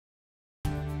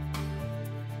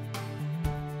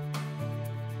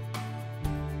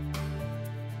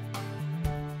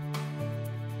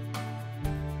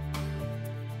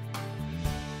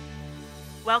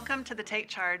Welcome to the Take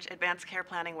Charge Advanced Care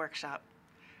Planning Workshop.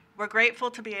 We're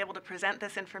grateful to be able to present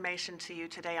this information to you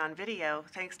today on video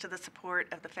thanks to the support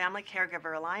of the Family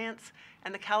Caregiver Alliance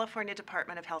and the California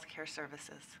Department of Healthcare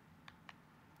Services.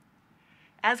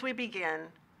 As we begin,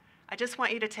 I just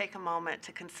want you to take a moment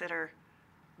to consider,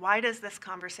 why does this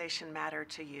conversation matter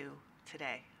to you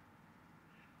today?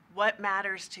 What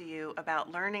matters to you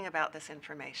about learning about this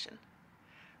information?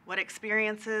 What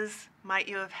experiences might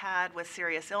you have had with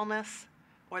serious illness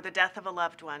or the death of a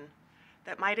loved one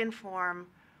that might inform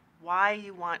why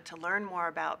you want to learn more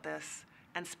about this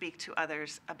and speak to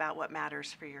others about what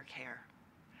matters for your care?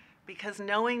 Because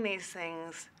knowing these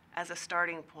things as a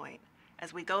starting point,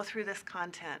 as we go through this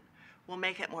content, will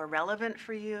make it more relevant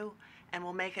for you and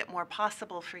will make it more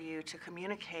possible for you to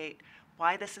communicate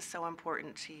why this is so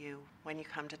important to you when you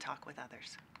come to talk with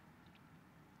others.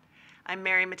 I'm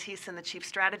Matthiesen, the Chief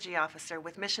Strategy Officer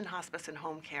with Mission Hospice and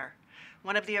Home Care,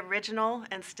 one of the original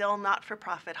and still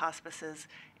not-for-profit hospices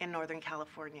in Northern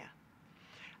California.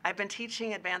 I've been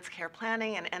teaching advanced care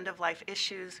planning and end-of-life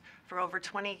issues for over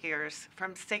 20 years,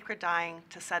 from sacred dying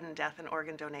to sudden death and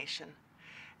organ donation.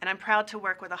 And I'm proud to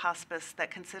work with a hospice that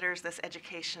considers this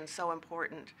education so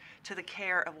important to the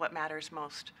care of what matters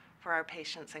most for our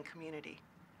patients and community.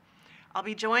 I'll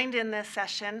be joined in this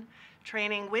session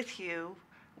training with you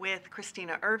with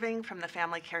Christina Irving from the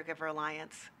Family Caregiver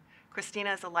Alliance.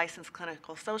 Christina is a licensed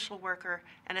clinical social worker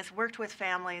and has worked with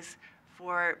families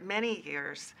for many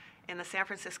years in the San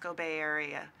Francisco Bay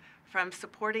Area, from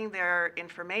supporting their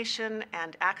information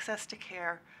and access to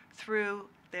care through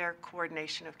their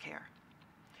coordination of care.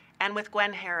 And with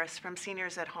Gwen from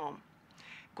Seniors at Home.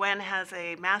 Gwen has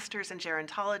a master's in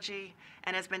gerontology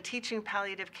and has been teaching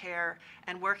palliative care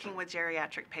and working with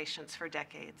geriatric patients for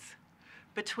decades.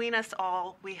 Between us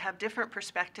all, we have different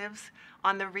perspectives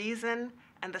on the reason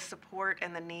and the support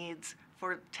and the needs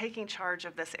for taking charge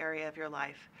of this area of your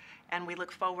life, and we look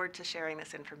forward to sharing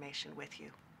this information with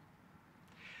you.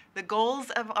 The goals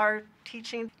of our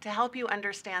teaching to help you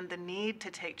understand the need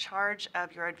to take charge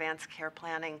of your advanced care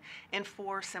planning in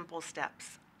 4 simple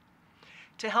steps.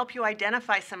 To help you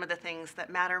identify some of the things that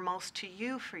matter most to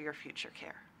you for your future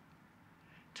care.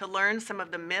 To learn some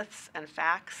of the myths and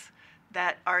facts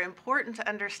that are important to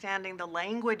understanding the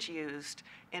language used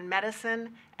in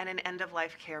medicine and in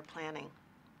end-of-life care planning.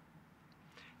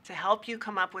 To help you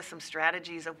come up with some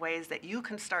strategies of ways that you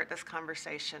can start this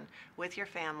conversation with your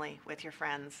family, with your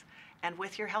friends, and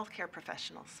with your healthcare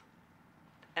professionals.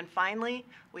 And finally,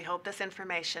 we hope this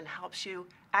information helps you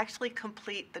actually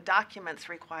complete the documents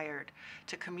required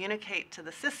to communicate to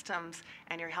the systems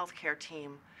and your healthcare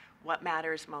team what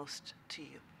matters most to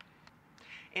you.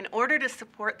 In order to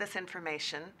support this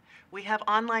information, we have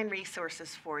online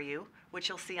resources for you, which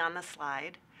you'll see on the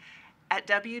slide, at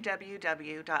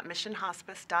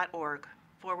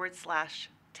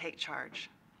www.missionhospice.org/take charge.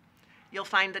 You'll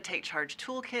find the Take Charge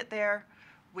toolkit there,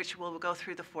 which will go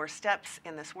through the 4 steps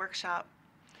in this workshop,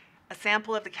 a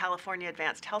sample of the California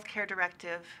Advanced Healthcare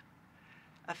Directive,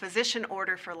 a physician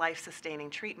order for life-sustaining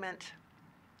treatment,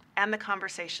 and the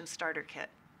Conversation Starter Kit.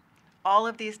 All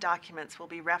of these documents will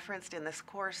be referenced in this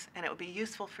course, and it will be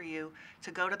useful for you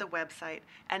to go to the website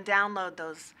and download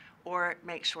those, or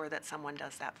make sure that someone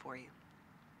does that for you.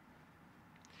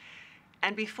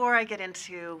 And before I get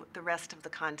into the rest of the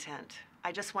content,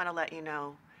 I just want to let you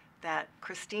know that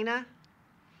Christina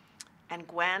and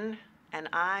Gwen and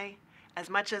I,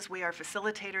 as much as we are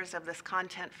facilitators of this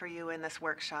content for you in this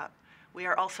workshop, we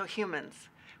are also humans.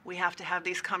 We have to have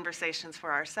these conversations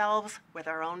for ourselves, with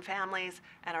our own families,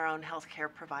 and our own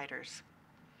healthcare providers.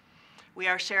 We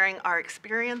are sharing our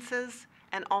experiences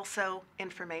and also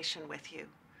information with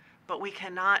you, but we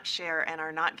cannot share and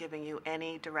are not giving you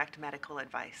any direct medical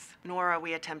advice, nor are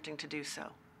we attempting to do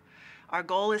so. Our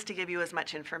goal is to give you as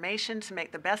much information to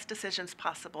make the best decisions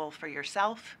possible for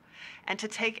yourself, and to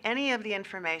take any of the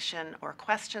information or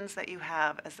questions that you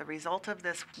have as the result of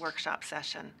this workshop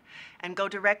session and go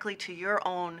directly to your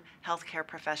own healthcare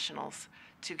professionals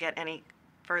to get any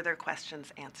further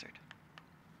questions answered.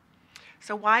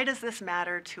 So why does this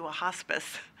matter to a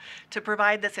hospice to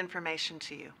provide this information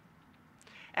to you?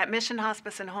 At Mission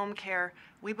Hospice and Home Care,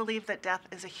 we believe that death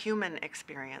is a human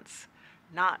experience,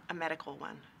 not a medical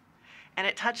one. And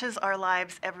it touches our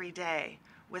lives every day,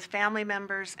 with family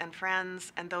members and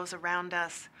friends and those around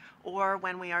us, or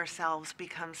when we ourselves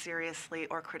become seriously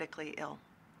or critically ill.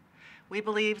 We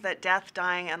believe that death,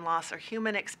 dying, and loss are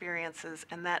human experiences,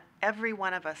 and that every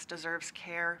one of us deserves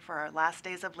care for our last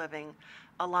days of living,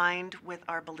 aligned with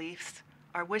our beliefs,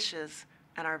 our wishes,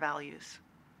 and our values.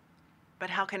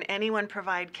 But how can anyone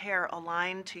provide care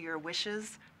aligned to your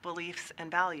wishes, beliefs, and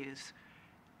values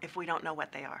if we don't know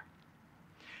what they are?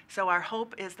 So our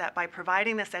hope is that by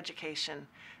providing this education,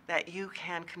 that you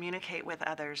can communicate with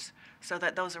others so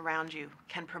that those around you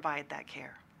can provide that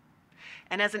care.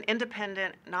 And as an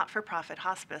independent, not-for-profit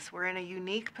hospice, we're in a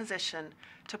unique position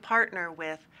to partner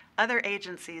with other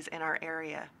agencies in our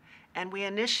area. And we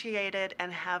initiated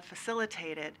and have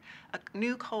facilitated a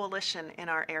new coalition in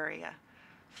our area,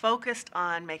 focused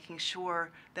on making sure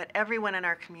that everyone in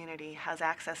our community has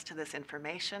access to this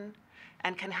information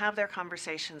and can have their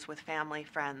conversations with family,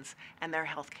 friends, and their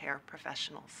healthcare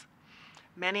professionals.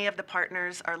 Many of the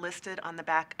partners are listed on the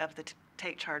back of the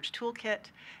Take Charge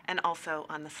Toolkit and also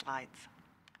on the slides.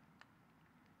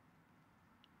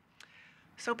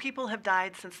 So people have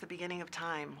died since the beginning of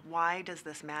time. Why does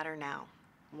this matter now?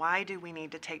 Why do we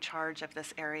need to take charge of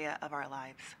this area of our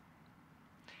lives?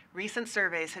 Recent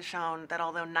surveys have shown that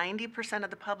although 90% of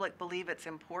the public believe it's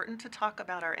important to talk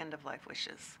about our end-of-life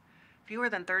wishes, fewer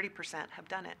than 30% have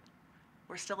done it.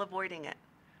 We're still avoiding it.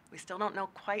 We still don't know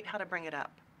quite how to bring it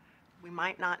up. We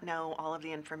might not know all of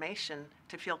the information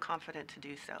to feel confident to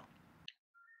do so.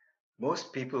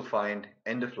 Most people find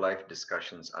end-of-life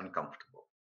discussions uncomfortable.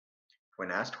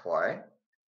 When asked why,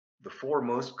 the four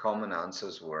most common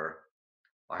answers were,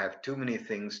 I have too many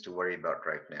things to worry about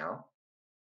right now.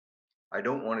 I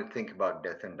don't want to think about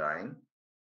death and dying.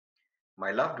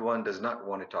 My loved one does not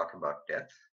want to talk about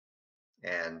death.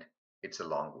 And it's a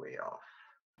long way off.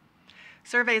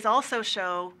 Surveys also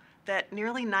show that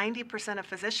nearly 90% of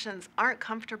physicians aren't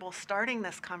comfortable starting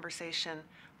this conversation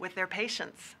with their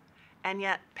patients. And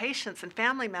yet patients and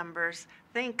family members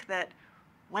think that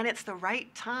when it's the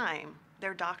right time,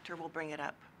 their doctor will bring it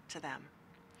up to them.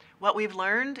 What we've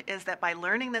learned is that by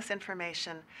learning this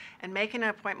information and making an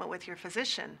appointment with your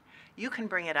physician, you can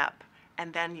bring it up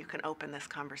and then you can open this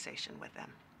conversation with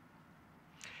them.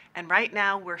 And right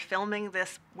now we're filming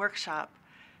this workshop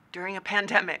during a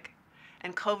pandemic,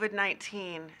 and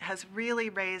COVID-19 has really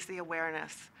raised the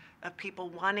awareness of people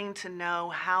wanting to know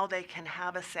how they can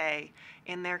have a say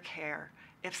in their care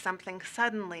if something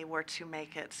suddenly were to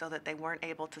make it so that they weren't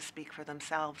able to speak for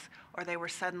themselves or they were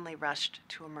suddenly rushed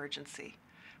to emergency.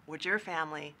 Would your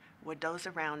family, would those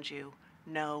around you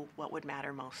know what would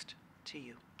matter most to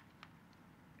you?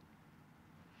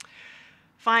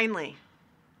 Finally,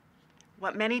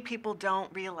 what many people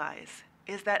don't realize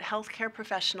is that healthcare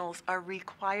professionals are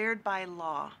required by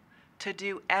law to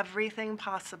do everything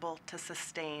possible to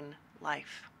sustain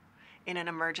life in an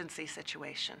emergency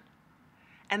situation.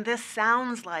 And this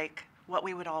sounds like what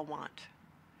we would all want.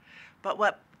 But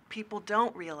what people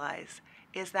don't realize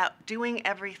is that doing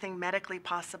everything medically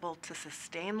possible to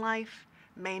sustain life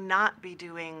may not be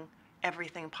doing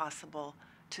everything possible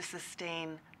to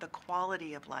sustain the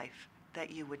quality of life that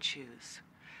you would choose.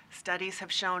 Studies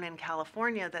have shown in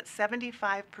California that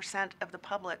 75% of the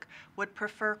public would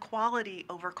prefer quality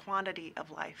over quantity of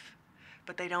life.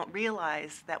 But they don't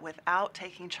realize that without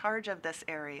taking charge of this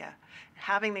area,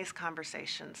 having these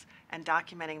conversations and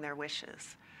documenting their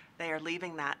wishes, they are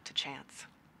leaving that to chance.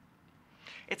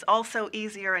 It's also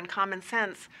easier and common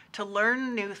sense to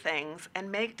learn new things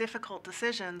and make difficult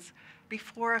decisions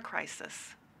before a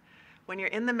crisis. When you're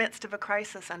in the midst of a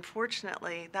crisis,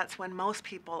 unfortunately, that's when most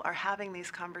people are having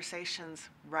these conversations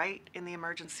right in the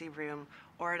emergency room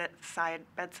or at the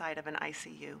bedside of an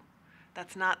ICU.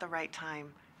 That's not the right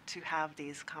time to have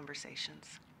these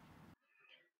conversations.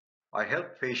 I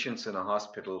help patients in a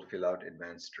hospital fill out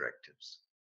advance directives.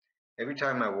 Every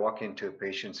time I walk into a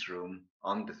patient's room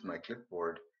armed with my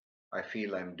clipboard, I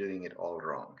feel I'm doing it all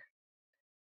wrong.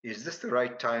 Is this the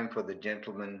right time for the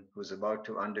gentleman who's about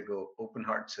to undergo open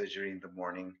heart surgery in the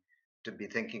morning to be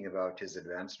thinking about his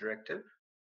advance directive?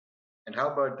 And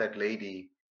how about that lady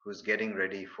who's getting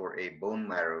ready for a bone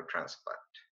marrow transplant?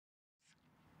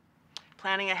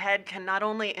 Planning ahead can not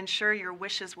only ensure your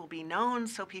wishes will be known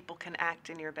so people can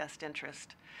act in your best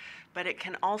interest, but it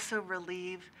can also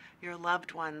relieve your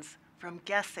loved ones from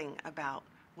guessing about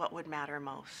what would matter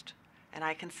most. And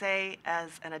I can say,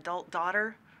 as an adult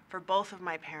daughter, for both of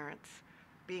my parents,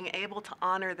 being able to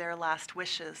honor their last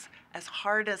wishes, as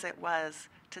hard as it was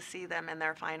to see them in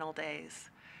their final days,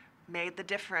 made the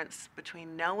difference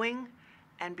between knowing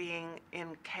and being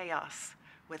in chaos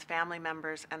with family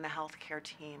members and the healthcare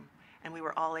team. And we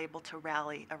were all able to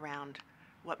rally around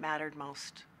what mattered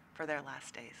most for their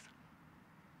last days.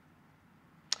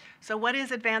 So what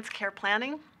is advanced care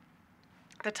planning?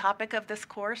 The topic of this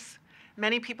course,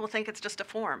 many people think it's just a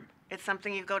form. It's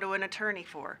something you go to an attorney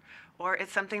for, or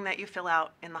it's something that you fill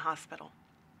out in the hospital.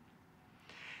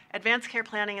 Advanced care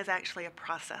planning is actually a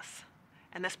process.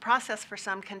 And this process for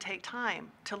some can take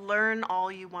time to learn all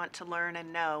you want to learn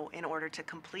and know in order to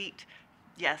complete,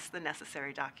 yes, the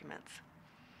necessary documents.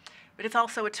 But it's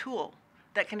also a tool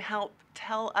that can help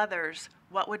tell others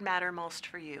what would matter most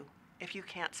for you if you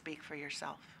can't speak for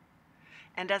yourself.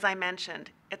 And as I mentioned,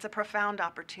 it's a profound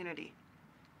opportunity.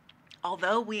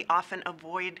 Although we often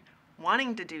avoid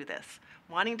wanting to do this,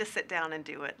 wanting to sit down and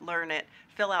do it, learn it,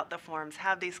 fill out the forms,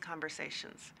 have these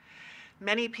conversations,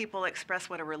 many people express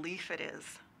what a relief it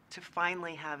is to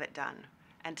finally have it done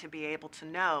and to be able to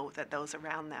know that those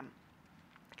around them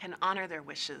can honor their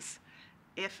wishes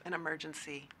if an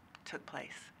emergency took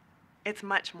place. It's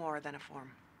much more than a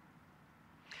form.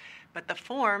 But the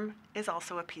form is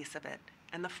also a piece of it,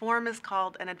 and the form is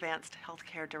called an Advanced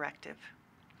Healthcare Directive.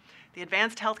 The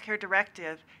Advanced Healthcare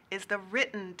Directive is the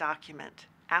written document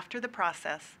after the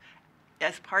process,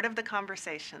 as part of the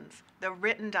conversations, the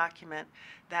written document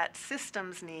that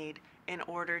systems need in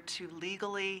order to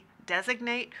legally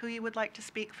designate who you would like to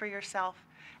speak for yourself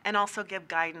and also give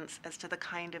guidance as to the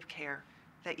kind of care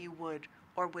that you would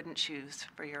or wouldn't choose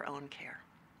for your own care.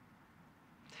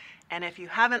 And if you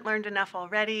haven't learned enough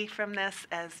already from this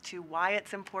as to why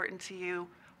it's important to you,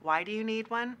 why do you need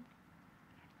one?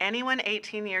 Anyone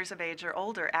 18 years of age or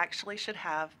older actually should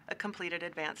have a completed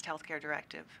Advanced Healthcare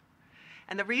Directive.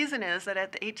 And the reason is that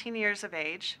at the 18 years of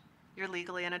age, you're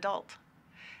legally an adult.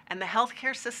 And the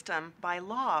healthcare system, by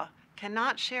law,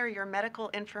 cannot share your medical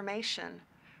information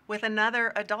with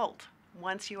another adult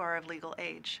once you are of legal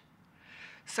age.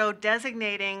 So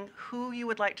designating who you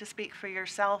would like to speak for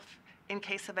yourself in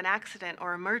case of an accident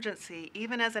or emergency,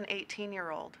 even as an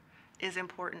 18-year-old, is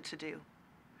important to do.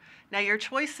 Now, your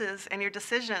choices and your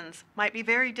decisions might be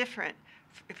very different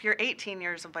if you're 18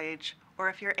 years of age or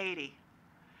if you're 80.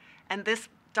 And this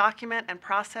document and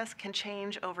process can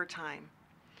change over time.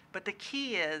 But the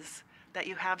key is that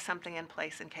you have something in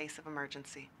place in case of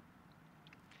emergency.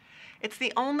 It's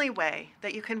the only way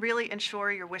that you can really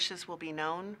ensure your wishes will be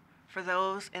known for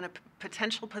those in a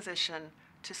potential position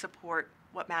to support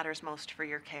what matters most for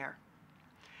your care.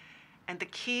 And the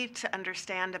key to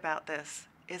understand about this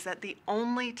is that the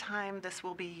only time this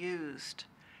will be used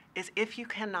is if you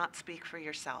cannot speak for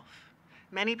yourself.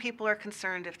 Many people are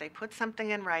concerned if they put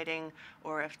something in writing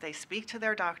or if they speak to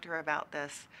their doctor about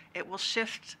this, it will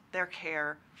shift their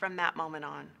care from that moment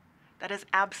on. That is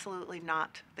absolutely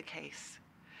not the case.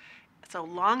 So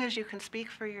long as you can speak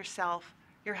for yourself,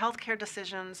 your healthcare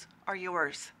decisions are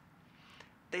yours.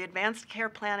 The advanced care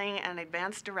planning and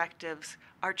advanced directives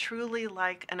are truly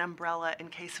like an umbrella in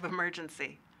case of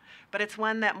emergency, but it's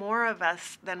one that more of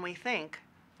us than we think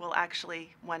will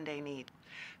actually one day need.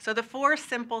 So the 4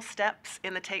 simple steps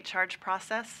in the Take Charge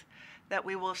process that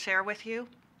we will share with you.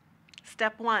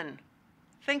 Step 1,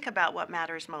 think about what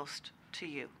matters most to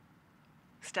you.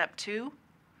 Step 2,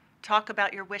 talk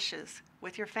about your wishes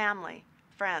with your family,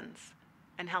 friends,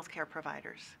 and healthcare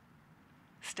providers.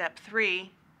 Step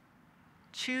 3,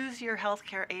 choose your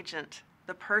healthcare agent,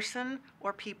 the person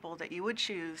or people that you would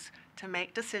choose to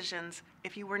make decisions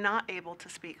if you were not able to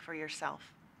speak for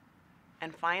yourself.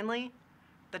 And finally,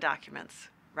 the documents.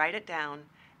 Write it down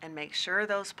and make sure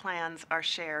those plans are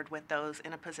shared with those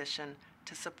in a position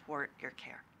to support your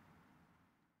care.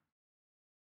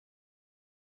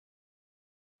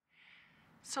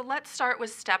 So let's start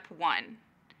with step 1.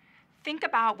 Think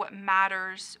about what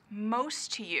matters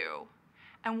most to you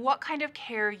and what kind of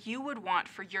care you would want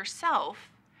for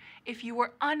yourself if you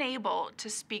were unable to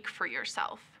speak for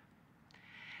yourself.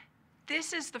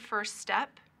 This is the first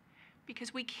step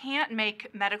because we can't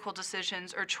make medical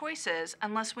decisions or choices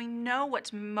unless we know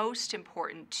what's most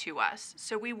important to us.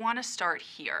 So we want to start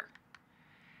here.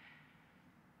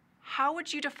 How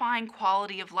would you define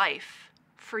quality of life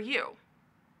for you?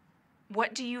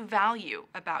 What do you value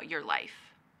about your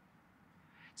life?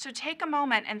 So take a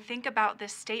moment and think about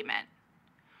this statement.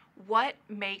 What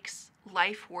makes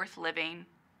life worth living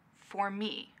for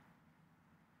me?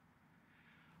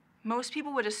 Most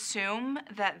people would assume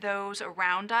that those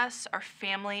around us, our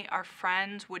family, our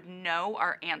friends, would know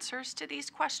our answers to these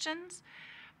questions,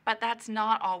 but that's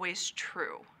not always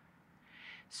true.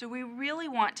 So we really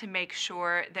want to make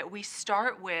sure that we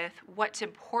start with what's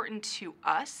important to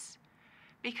us,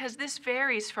 because this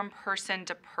varies from person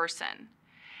to person.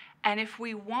 And if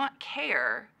we want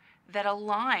care that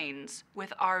aligns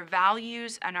with our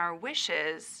values and our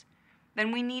wishes,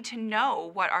 then we need to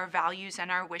know what our values and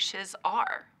our wishes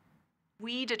are.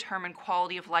 We determine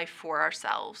quality of life for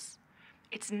ourselves.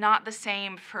 It's not the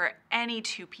same for any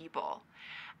 2 people.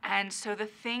 And so the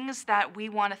things that we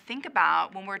want to think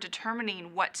about when we're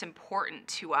determining what's important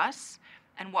to us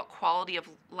and what quality of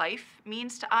life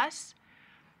means to us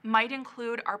might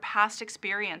include our past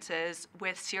experiences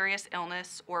with serious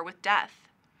illness or with death.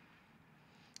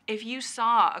 If you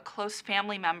saw a close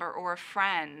family member or a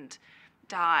friend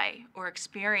die or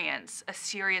experience a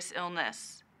serious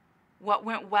illness, what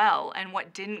went well and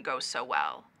what didn't go so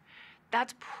well,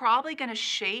 that's probably going to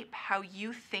shape how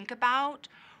you think about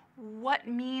what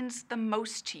means the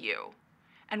most to you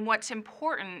and what's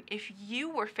important if you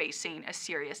were facing a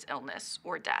serious illness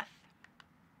or death.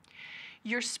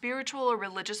 Your spiritual or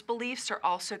religious beliefs are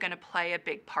also going to play a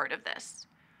big part of this.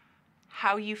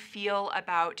 How you feel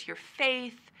about your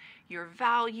faith, your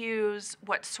values,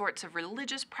 what sorts of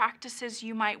religious practices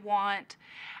you might want,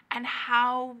 and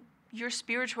how your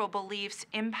spiritual beliefs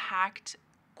impact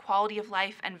quality of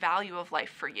life and value of life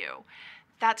for you.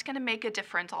 That's going to make a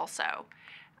difference also,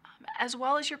 as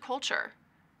well as your culture.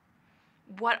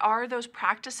 What are those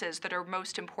practices that are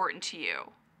most important to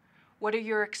you? What are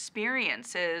your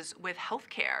experiences with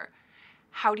healthcare?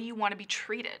 How do you want to be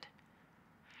treated?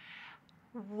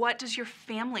 What does your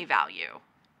family value?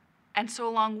 And so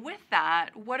along with that,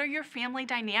 what are your family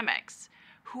dynamics?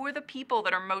 Who are the people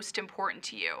that are most important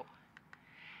to you?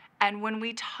 And when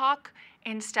we talk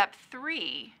in step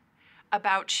 3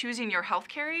 about choosing your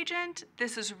healthcare agent,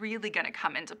 this is really going to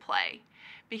come into play,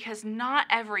 because not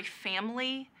every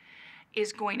family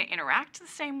is going to interact the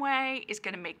same way, is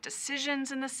going to make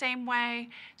decisions in the same way.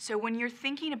 So when you're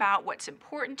thinking about what's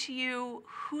important to you,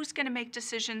 who's going to make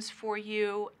decisions for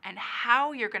you, and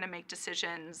how you're going to make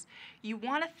decisions, you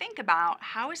want to think about,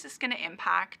 how is this going to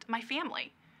impact my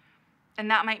family? And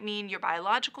that might mean your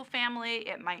biological family,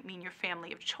 it might mean your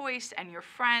family of choice and your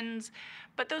friends,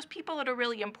 but those people that are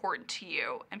really important to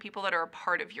you and people that are a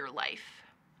part of your life.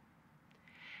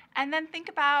 And then think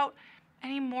about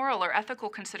any moral or ethical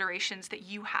considerations that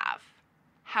you have.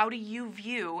 How do you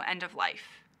view end of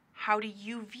life? How do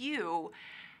you view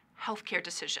healthcare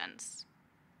decisions?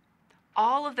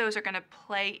 All of those are going to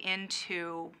play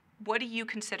into, what do you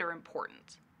consider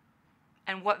important?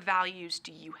 And what values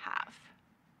do you have?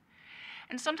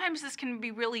 And sometimes this can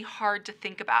be really hard to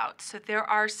think about. So there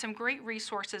are some great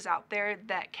resources out there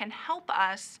that can help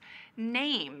us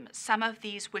name some of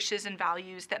these wishes and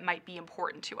values that might be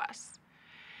important to us.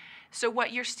 So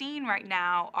what you're seeing right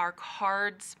now are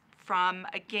cards from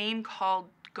a game called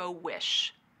Go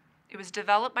Wish. It was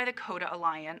developed by the Coda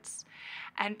Alliance.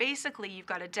 And basically you've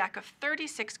got a deck of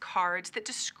 36 cards that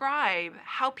describe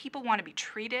how people want to be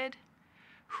treated,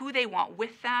 who they want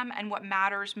with them, and what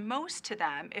matters most to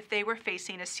them if they were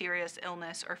facing a serious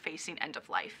illness or facing end of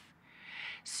life.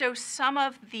 So some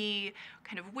of the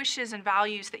kind of wishes and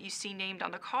values that you see named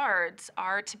on the cards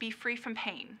are to be free from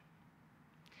pain,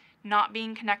 not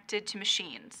being connected to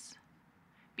machines,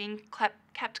 being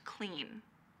kept clean,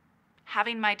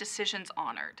 having my decisions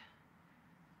honored,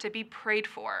 to be prayed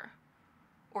for,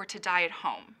 or to die at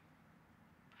home.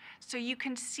 So you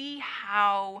can see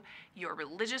how your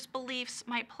religious beliefs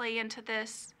might play into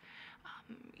this,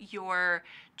 your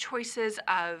choices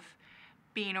of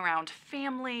being around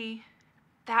family,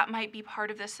 that might be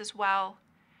part of this as well.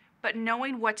 But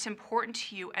knowing what's important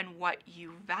to you and what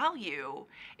you value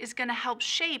is going to help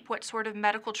shape what sort of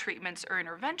medical treatments or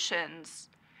interventions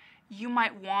you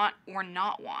might want or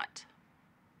not want.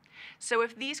 So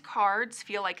if these cards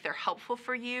feel like they're helpful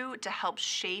for you to help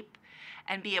shape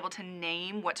and be able to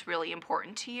name what's really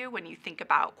important to you when you think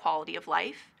about quality of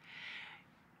life,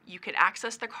 you could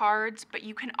access the cards, but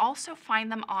you can also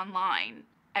find them online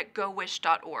at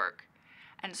gowish.org.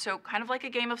 And so kind of like a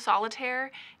game of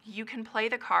solitaire, you can play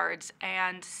the cards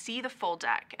and see the full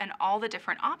deck and all the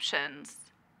different options,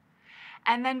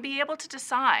 and then be able to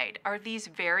decide, are these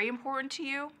very important to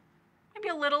you, maybe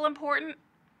a little important,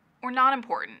 or not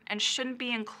important, and shouldn't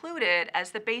be included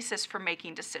as the basis for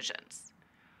making decisions.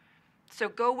 So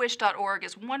gowish.org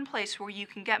is one place where you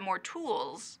can get more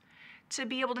tools to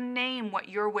be able to name what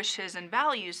your wishes and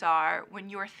values are when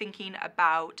you're thinking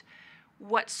about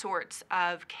what sorts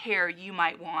of care you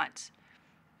might want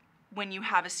when you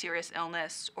have a serious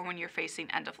illness or when you're facing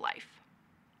end of life.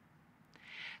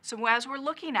 So as we're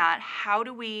looking at how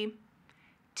do we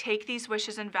take these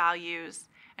wishes and values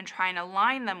and try and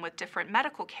align them with different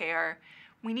medical care,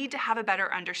 we need to have a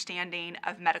better understanding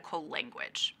of medical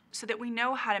language so that we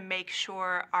know how to make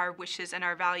sure our wishes and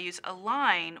our values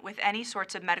align with any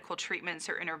sorts of medical treatments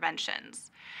or interventions.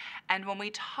 And when we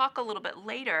talk a little bit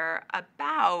later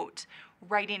about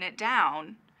writing it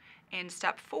down in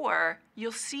step 4,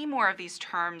 you'll see more of these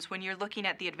terms when you're looking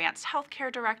at the advanced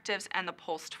healthcare directives and the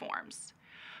POLST forms.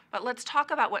 But let's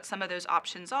talk about what some of those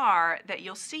options are that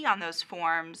you'll see on those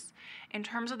forms in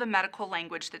terms of the medical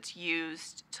language that's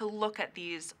used to look at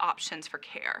these options for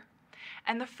care.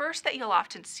 And the first that you'll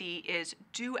often see is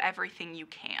do everything you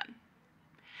can.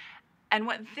 And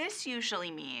what this usually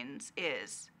means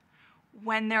is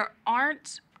when there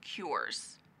aren't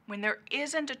cures When there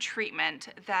isn't a treatment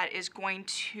that is going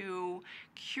to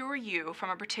cure you from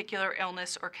a particular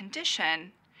illness or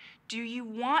condition, do you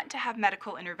want to have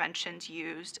medical interventions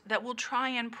used that will try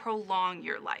and prolong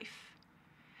your life?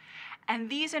 And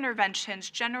these interventions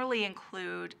generally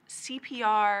include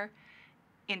CPR,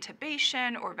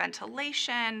 intubation or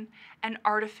ventilation, and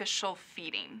artificial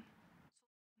feeding.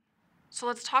 So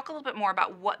let's talk a little bit more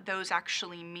about what those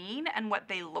actually mean and what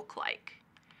they look like.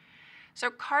 So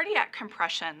cardiac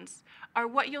compressions are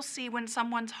what you'll see when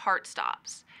someone's heart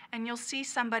stops, and you'll see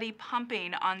somebody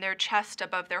pumping on their chest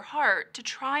above their heart to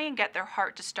try and get their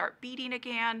heart to start beating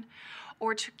again,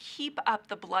 or to keep up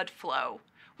the blood flow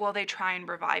while they try and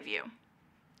revive you.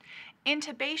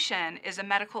 Intubation is a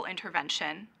medical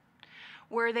intervention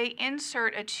where they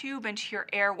insert a tube into your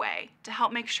airway to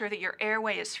help make sure that your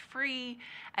airway is free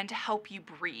and to help you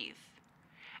breathe.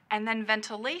 And then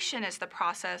ventilation is the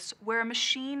process where a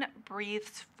machine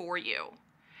breathes for you.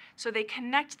 So they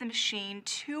connect the machine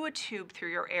to a tube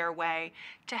through your airway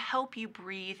to help you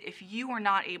breathe if you are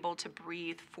not able to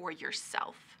breathe for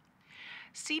yourself.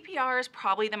 CPR is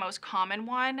probably the most common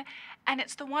one, and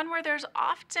it's the one where there's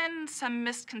often some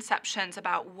misconceptions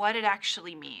about what it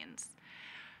actually means.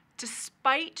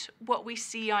 Despite what we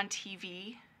see on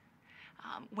TV,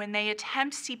 when they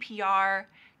attempt CPR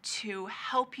to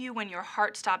help you when your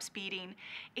heart stops beating,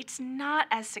 it's not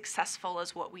as successful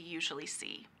as what we usually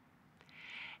see.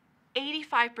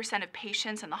 85% of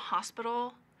patients in the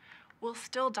hospital will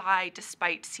still die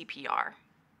despite CPR.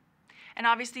 And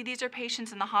obviously these are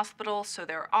patients in the hospital, so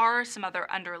there are some other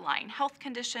underlying health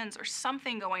conditions or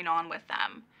something going on with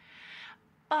them.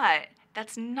 But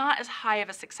that's not as high of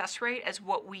a success rate as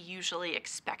what we usually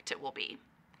expect it will be.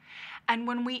 And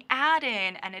when we add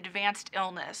in an advanced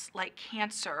illness like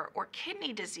cancer or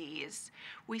kidney disease,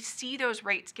 we see those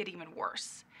rates get even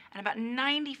worse. And about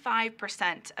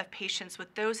 95% of patients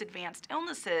with those advanced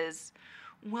illnesses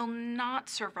will not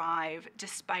survive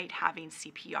despite having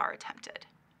CPR attempted.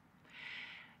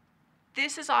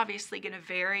 This is obviously going to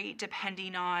vary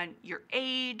depending on your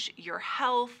age, your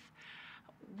health,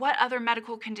 what other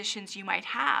medical conditions you might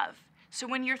have. So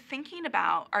when you're thinking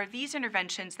about, are these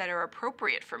interventions that are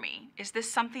appropriate for me? Is this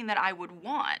something that I would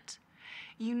want?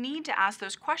 You need to ask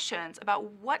those questions about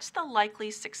what's the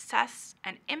likely success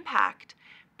and impact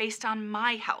based on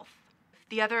my health.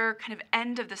 The other kind of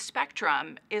end of the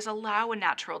spectrum is allow a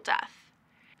natural death.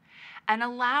 And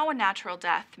allow a natural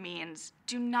death means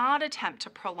do not attempt to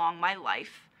prolong my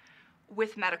life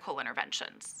with medical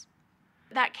interventions.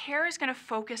 That care is going to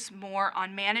focus more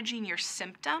on managing your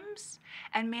symptoms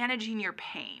and managing your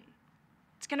pain.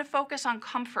 It's going to focus on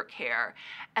comfort care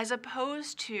as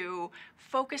opposed to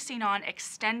focusing on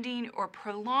extending or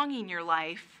prolonging your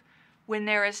life when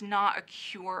there is not a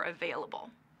cure available.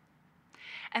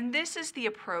 And this is the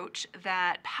approach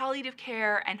that palliative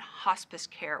care and hospice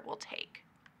care will take.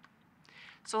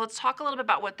 So let's talk a little bit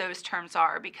about what those terms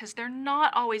are, because they're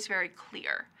not always very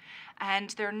clear, and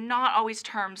they're not always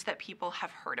terms that people have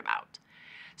heard about.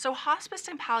 So hospice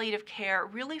and palliative care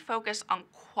really focus on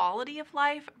quality of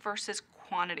life versus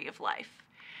quantity of life.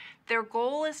 Their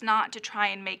goal is not to try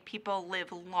and make people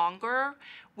live longer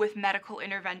with medical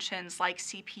interventions like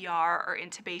CPR or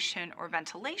intubation or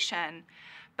ventilation,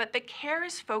 but the care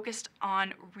is focused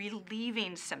on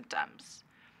relieving symptoms.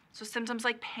 So symptoms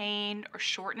like pain or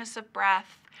shortness of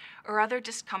breath or other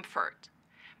discomfort.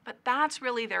 But that's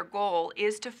really their goal,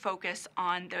 is to focus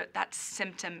on that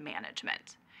symptom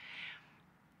management.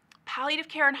 Palliative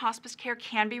care and hospice care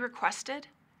can be requested.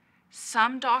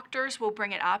 Some doctors will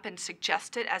bring it up and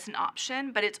suggest it as an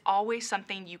option, but it's always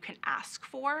something you can ask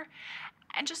for.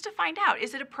 And just to find out,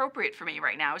 is it appropriate for me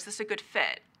right now? Is this a good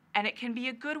fit? And it can be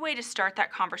a good way to start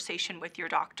that conversation with your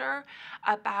doctor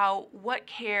about what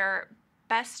care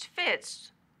best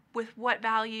fits with what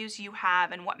values you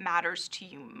have and what matters to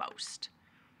you most.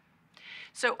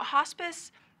 So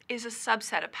hospice is a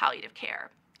subset of palliative care.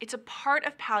 It's a part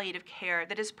of palliative care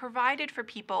that is provided for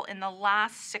people in the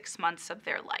last 6 months of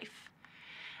their life.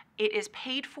 It is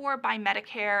paid for by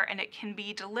Medicare, and it can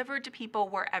be delivered to people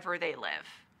wherever they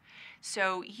live.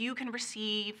 So you can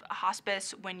receive a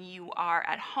hospice when you are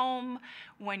at home,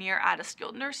 when you're at a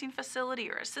skilled nursing facility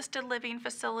or assisted living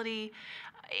facility.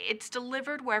 It's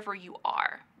delivered wherever you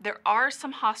are. There are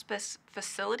some hospice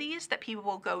facilities that people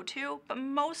will go to, but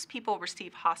most people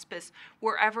receive hospice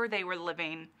wherever they were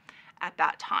living at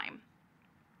that time.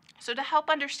 So to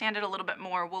help understand it a little bit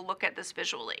more, we'll look at this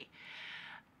visually.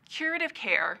 Curative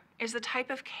care is the type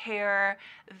of care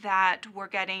that we're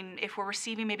getting if we're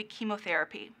receiving maybe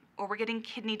chemotherapy, or we're getting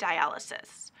kidney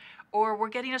dialysis, or we're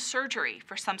getting a surgery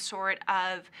for some sort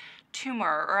of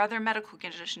tumor or other medical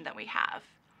condition that we have.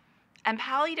 And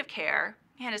palliative care,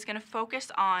 again, is going to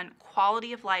focus on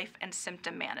quality of life and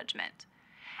symptom management.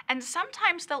 And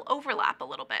sometimes they'll overlap a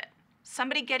little bit.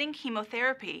 Somebody getting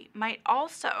chemotherapy might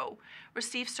also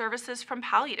receive services from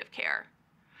palliative care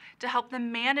to help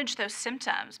them manage those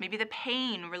symptoms, maybe the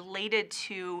pain related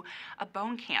to a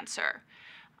bone cancer.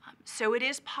 So it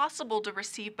is possible to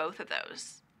receive both of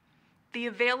those. The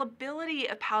availability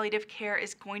of palliative care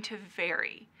is going to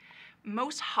vary.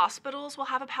 Most hospitals will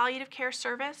have a palliative care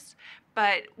service,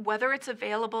 but whether it's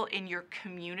available in your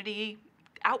community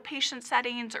outpatient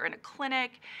settings or in a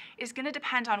clinic is going to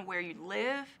depend on where you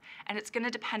live, and it's going to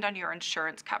depend on your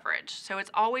insurance coverage. So it's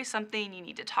always something you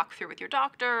need to talk through with your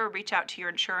doctor, reach out to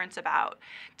your insurance about,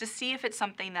 to see if it's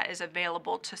something that is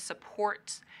available to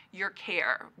support your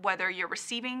care, whether you're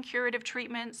receiving curative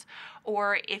treatments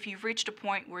or if you've reached a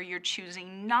point where you're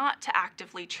choosing not to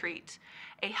actively treat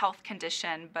a health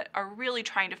condition but are really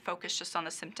trying to focus just on the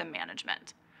symptom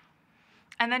management.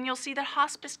 And then you'll see that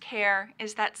hospice care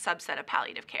is that subset of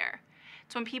palliative care.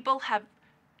 It's when people have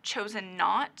chosen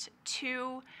not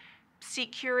to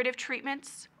seek curative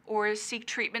treatments or seek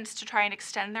treatments to try and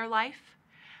extend their life.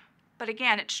 But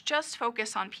again, it's just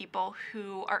focus on people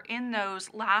who are in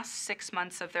those last 6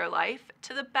 months of their life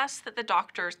to the best that the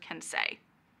doctors can say.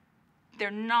 They're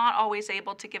not always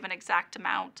able to give an exact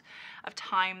amount of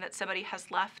time that somebody has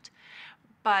left,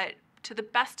 but to the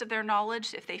best of their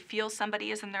knowledge, if they feel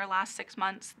somebody is in their last 6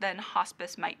 months, then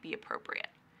hospice might be appropriate.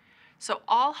 So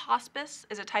all hospice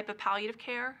is a type of palliative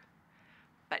care,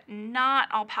 but not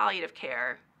all palliative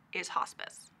care is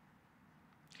hospice.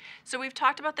 So we've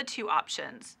talked about the two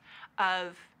options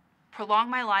of prolong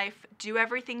my life, do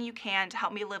everything you can to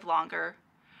help me live longer,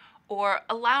 or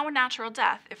allow a natural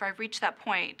death if I've reached that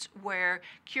point where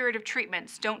curative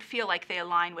treatments don't feel like they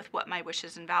align with what my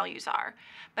wishes and values are.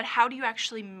 But how do you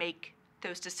actually make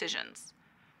those decisions?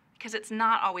 Because it's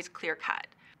not always clear-cut.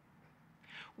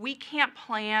 We can't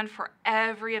plan for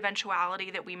every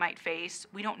eventuality that we might face.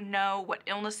 We don't know what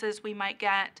illnesses we might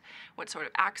get, what sort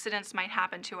of accidents might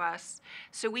happen to us.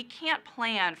 So we can't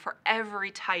plan for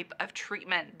every type of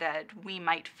treatment that we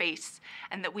might face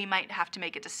and that we might have to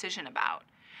make a decision about.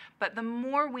 But the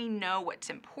more we know what's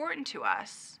important to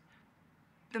us,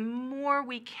 the more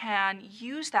we can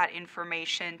use that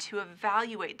information to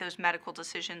evaluate those medical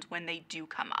decisions when they do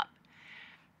come up.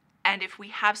 And if we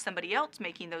have somebody else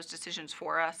making those decisions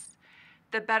for us,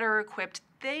 the better equipped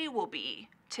they will be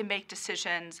to make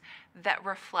decisions that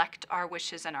reflect our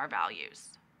wishes and our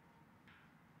values.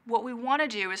 What we want to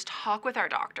do is talk with our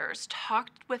doctors, talk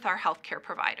with our healthcare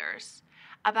providers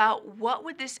about what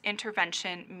would this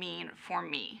intervention mean for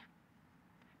me,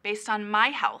 based on my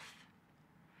health,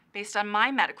 based on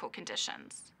my medical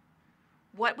conditions.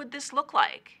 What would this look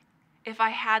like if I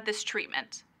had this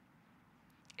treatment?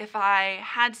 If I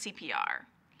had CPR,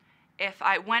 if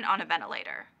I went on a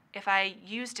ventilator, if I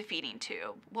used a feeding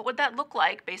tube, what would that look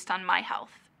like based on my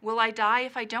health? Will I die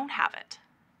if I don't have it?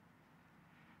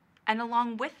 And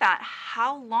along with that,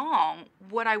 how long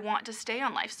would I want to stay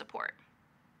on life support?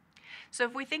 So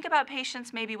if we think about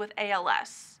patients maybe with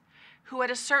ALS, who at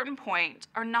a certain point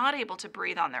are not able to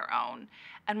breathe on their own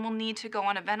and will need to go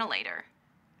on a ventilator.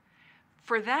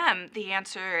 For them, the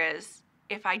answer is,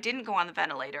 if I didn't go on the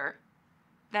ventilator,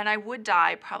 then I would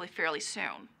die probably fairly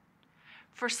soon.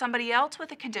 For somebody else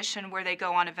with a condition where they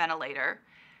go on a ventilator,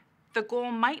 the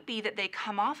goal might be that they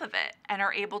come off of it and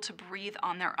are able to breathe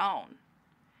on their own.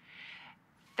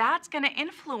 That's going to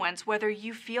influence whether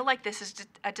you feel like this is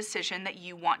a decision that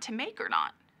you want to make or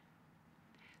not.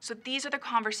 So these are the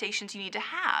conversations you need to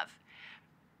have.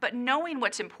 But knowing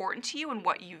what's important to you and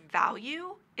what you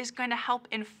value is going to help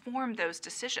inform those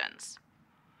decisions.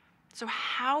 So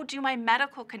how do my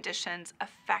medical conditions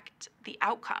affect the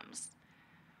outcomes?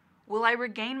 Will I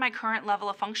regain my current level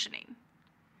of functioning?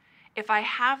 If I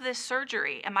have this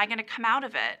surgery, am I going to come out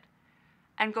of it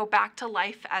and go back to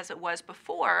life as it was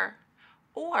before?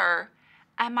 Or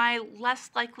am I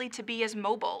less likely to be as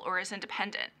mobile or as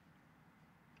independent?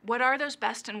 What are those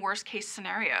best and worst case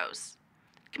scenarios?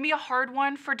 It can be a hard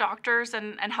one for doctors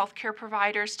and healthcare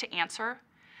providers to answer,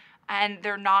 and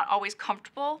they're not always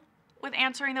comfortable with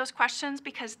answering those questions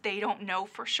because they don't know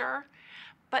for sure.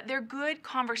 But they're good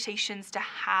conversations to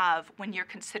have when you're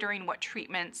considering what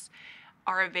treatments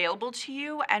are available to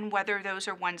you and whether those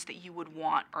are ones that you would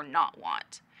want or not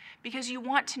want. Because you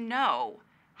want to know,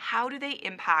 how do they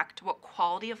impact what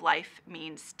quality of life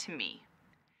means to me?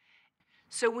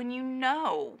 So when you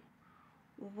know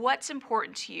what's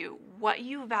important to you, what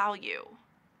you value,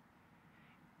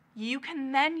 you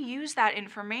can then use that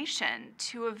information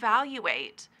to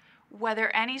evaluate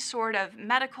whether any sort of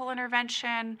medical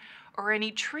intervention or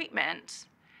any treatment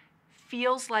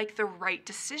feels like the right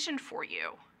decision for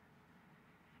you.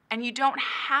 And you don't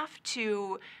have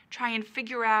to try and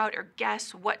figure out or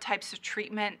guess what types of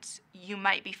treatment you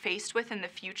might be faced with in the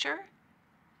future,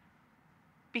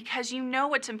 because you know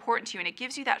what's important to you, and it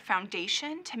gives you that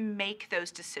foundation to make those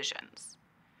decisions.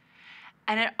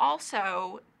 And it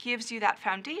also gives you that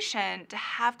foundation to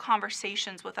have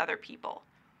conversations with other people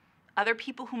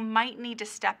who might need to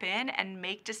step in and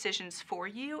make decisions for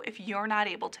you if you're not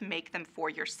able to make them for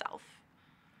yourself.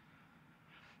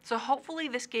 So hopefully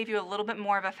this gave you a little bit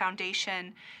more of a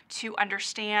foundation to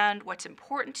understand what's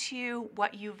important to you,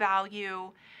 what you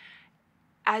value,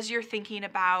 as you're thinking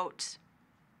about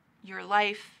your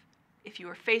life, if you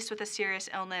were faced with a serious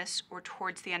illness or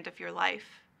towards the end of your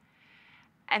life.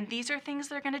 And these are things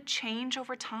that are going to change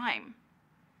over time.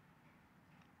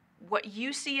 What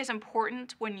you see as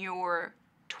important when you're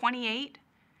 28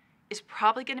 is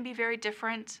probably going to be very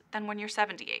different than when you're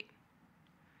 78.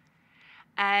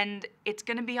 And it's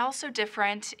going to be also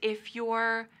different if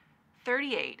you're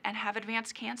 38 and have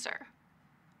advanced cancer.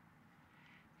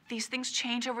 These things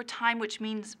change over time, which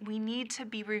means we need to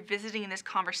be revisiting this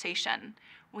conversation.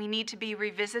 We need to be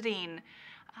revisiting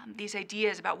these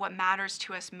ideas about what matters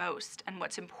to us most and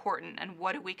what's important and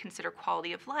what do we consider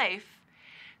quality of life,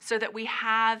 so that we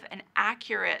have an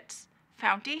accurate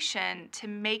foundation to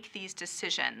make these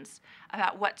decisions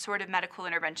about what sort of medical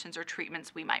interventions or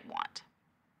treatments we might want.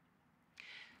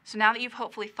 So now that you've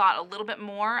hopefully thought a little bit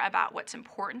more about what's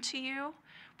important to you,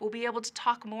 we'll be able to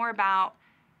talk more about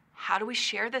how do we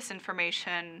share this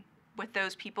information with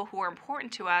those people who are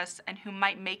important to us and who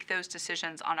might make those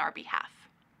decisions on our behalf.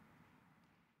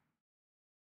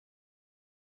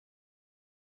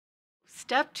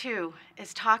 Step 2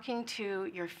 is talking to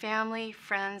your family,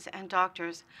 friends, and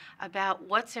doctors about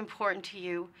what's important to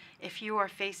you if you are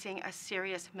facing a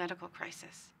serious medical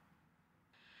crisis.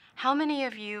 How many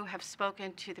of you have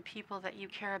spoken to the people that you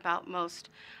care about most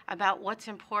about what's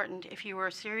important if you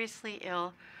are seriously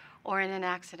ill or in an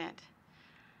accident?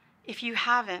 If you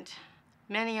haven't,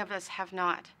 many of us have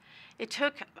not. It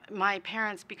took my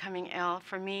parents becoming ill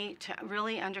for me to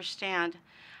really understand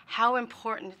how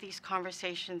important these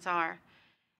conversations are.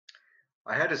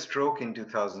 I had a stroke in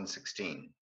 2016.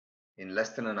 In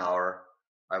less than an hour,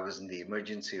 I was in the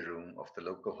emergency room of the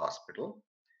local hospital,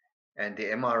 and the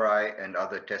MRI and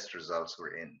other test results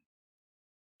were in.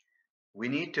 We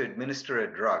need to administer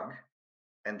a drug,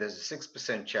 and there's a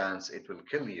 6% chance it will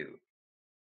kill you.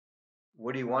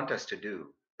 What do you want us to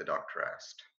do? The doctor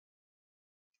asked.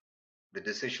 The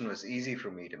decision was easy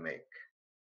for me to make.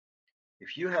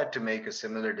 If you had to make a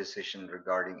similar decision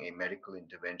regarding a medical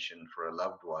intervention for a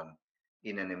loved one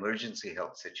in an emergency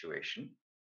health situation,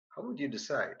 how would you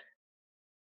decide?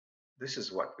 This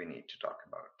is what we need to talk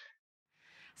about.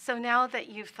 So now that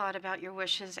you've thought about your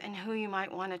wishes and who you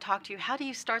might want to talk to, how do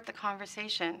you start the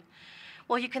conversation?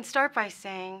 Well, you can start by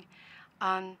saying,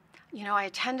 I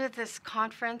attended this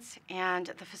conference and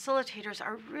the facilitators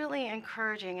are really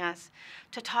encouraging us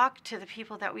to talk to the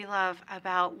people that we love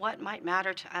about what might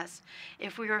matter to us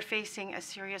if we are facing a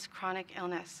serious chronic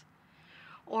illness.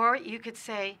 Or you could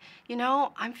say,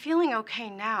 I'm feeling okay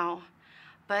now,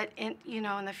 but in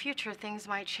the future things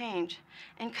might change.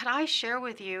 And could I share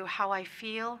with you how I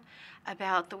feel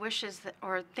about the wishes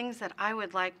or things that I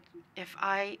would like if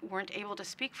I weren't able to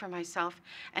speak for myself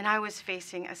and I was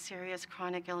facing a serious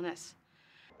chronic illness?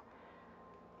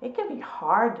 It can be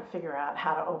hard to figure out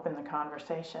how to open the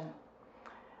conversation.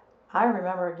 I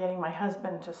remember getting my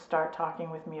husband to start talking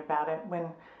with me about it when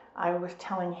I was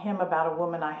telling him about a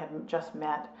woman I had just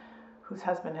met whose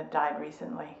husband had died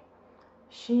recently.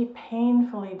 She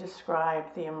painfully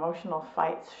described the emotional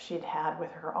fights she'd had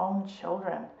with her own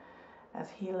children as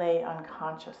he lay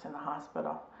unconscious in the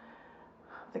hospital.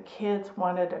 The kids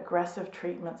wanted aggressive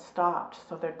treatment stopped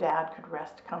so their dad could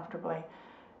rest comfortably,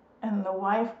 and the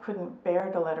wife couldn't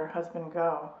bear to let her husband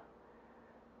go.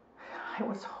 I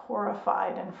was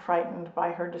horrified and frightened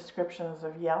by her descriptions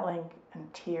of yelling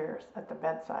and tears at the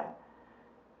bedside.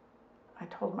 I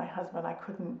told my husband I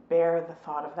couldn't bear the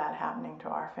thought of that happening to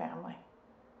our family.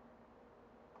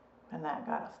 And that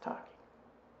got us talking.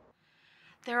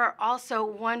 There are also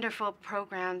wonderful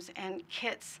programs and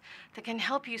kits that can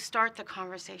help you start the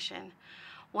conversation.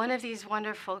 One of these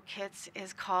wonderful kits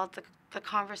is called the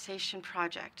Conversation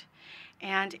Project.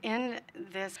 And in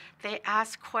this, they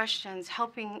ask questions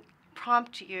helping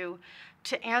prompt you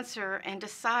to answer and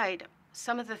decide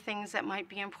some of the things that might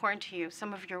be important to you,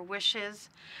 some of your wishes,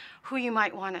 who you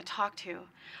might want to talk to.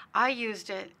 I used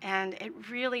it, and it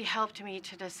really helped me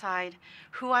to decide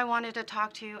who I wanted to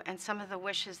talk to and some of the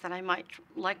wishes that I might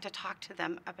like to talk to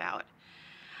them about.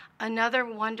 Another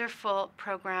wonderful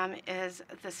program is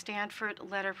the Stanford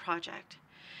Letter Project.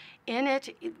 In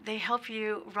it, they help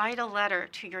you write a letter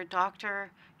to your doctor,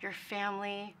 your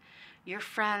family, your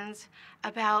friends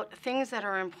about things that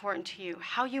are important to you,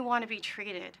 how you want to be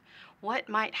treated, what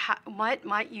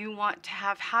might you want to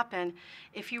have happen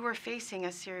if you were facing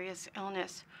a serious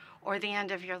illness or the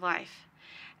end of your life.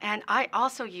 And I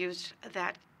also used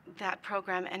that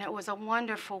program, and it was a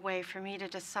wonderful way for me to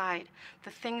decide the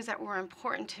things that were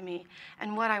important to me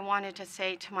and what I wanted to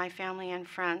say to my family and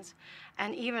friends,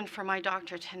 and even for my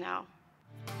doctor to know.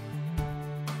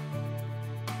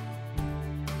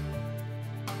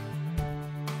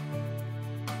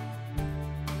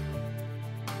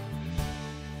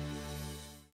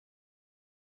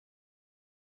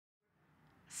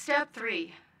 Step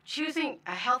 3, choosing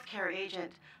a healthcare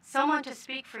agent, someone to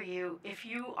speak for you if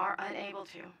you are unable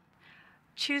to.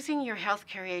 Choosing your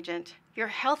healthcare agent. Your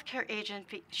healthcare agent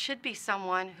should be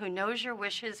someone who knows your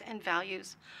wishes and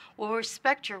values, will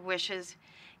respect your wishes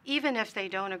even if they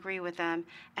don't agree with them,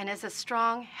 and is a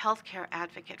strong healthcare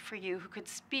advocate for you who could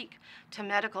speak to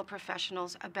medical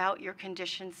professionals about your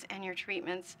conditions and your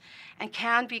treatments and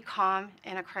can be calm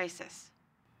in a crisis.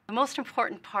 The most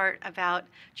important part about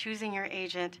choosing your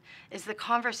agent is the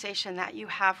conversation that you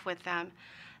have with them,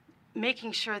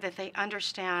 making sure that they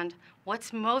understand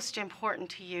what's most important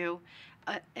to you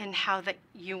and how that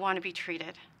you want to be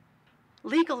treated.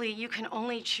 Legally, you can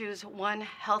only choose one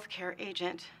healthcare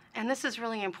agent, and this is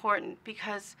really important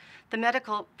because the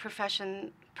medical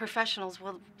professionals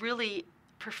will really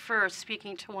prefer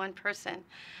speaking to one person.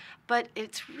 But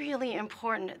it's really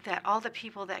important that all the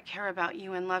people that care about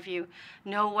you and love you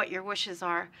know what your wishes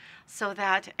are so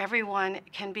that everyone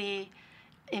can be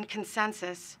in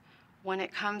consensus when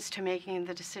it comes to making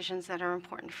the decisions that are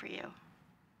important for you.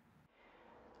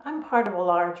 I'm part of a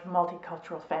large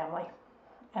multicultural family,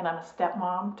 and I'm a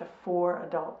stepmom to 4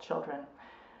 adult children.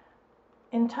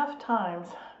 In tough times,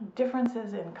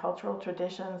 differences in cultural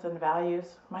traditions and values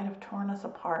might have torn us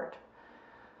apart.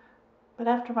 But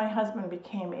after my husband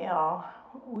became ill,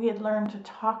 we had learned to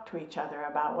talk to each other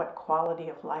about what quality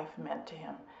of life meant to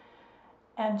him,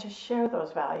 and to share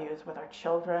those values with our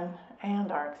children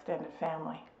and our extended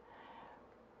family.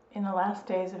 In the last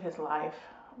days of his life,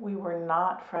 we were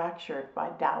not fractured by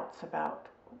doubts about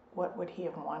what would he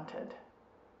have wanted.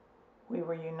 We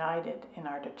were united in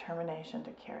our determination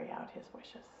to carry out his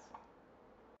wishes.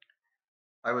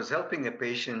 I was helping a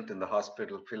patient in the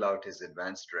hospital fill out his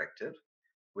advance directive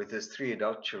with his 3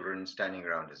 adult children standing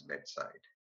around his bedside.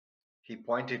 He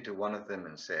pointed to one of them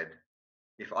and said,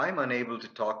 "If I'm unable to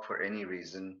talk for any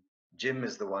reason, Jim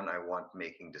is the one I want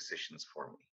making decisions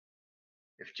for me.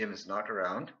 If Jim is not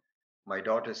around, my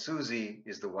daughter Susie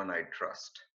is the one I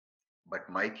trust. But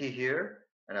Mikey here,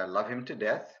 and I love him to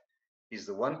death, he's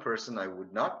the one person I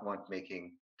would not want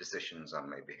making decisions on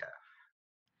my behalf."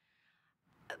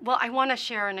 Well, I want to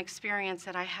share an experience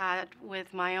that I had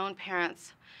with my own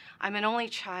parents. I'm an only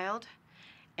child,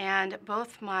 and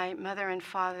both my mother and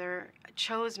father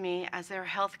chose me as their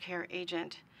healthcare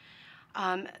agent.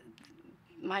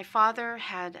 My father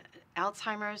had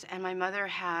Alzheimer's, and my mother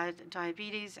had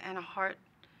diabetes and a heart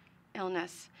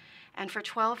illness. And for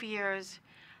 12 years,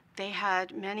 they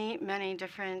had many, many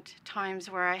different times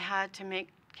where I had to make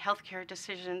healthcare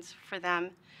decisions for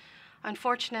them.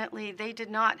 Unfortunately, they did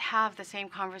not have the same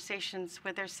conversations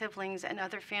with their siblings and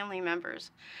other family members.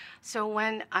 So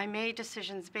when I made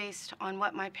decisions based on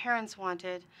what my parents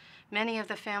wanted, many of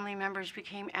the family members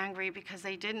became angry because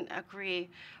they didn't agree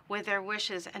with their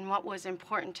wishes and what was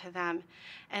important to them.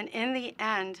 And in the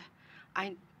end,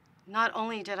 not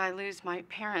only did I lose my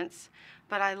parents,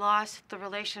 but I lost the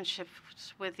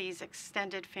relationships with these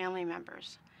extended family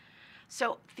members.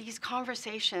 So these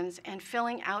conversations and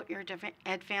filling out your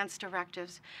advance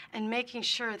directives and making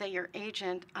sure that your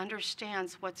agent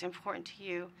understands what's important to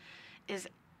you is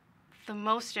the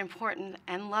most important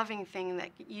and loving thing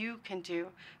that you can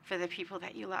do for the people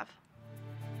that you love.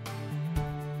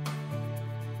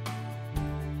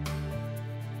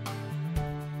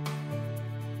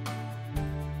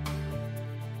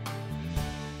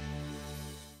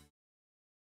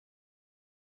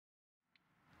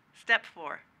 Step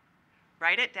 4,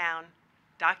 write it down,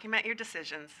 document your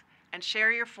decisions, and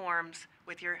share your forms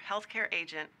with your healthcare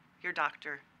agent, your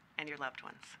doctor, and your loved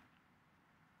ones.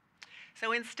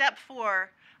 So in step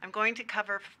 4, I'm going to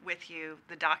cover with you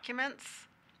the documents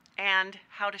and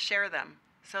how to share them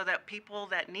so that people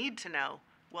that need to know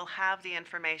will have the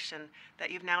information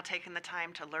that you've now taken the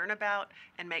time to learn about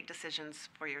and make decisions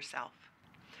for yourself.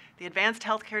 The Advanced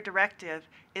Healthcare Directive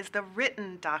is the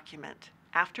written document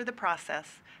after the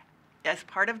process as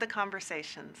part of the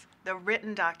conversations, the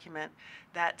written document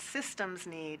that systems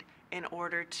need in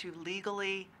order to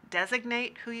legally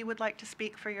designate who you would like to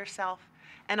speak for yourself,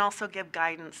 and also give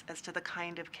guidance as to the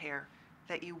kind of care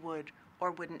that you would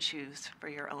or wouldn't choose for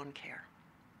your own care.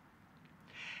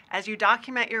 As you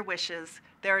document your wishes,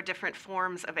 there are different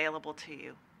forms available to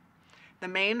you. The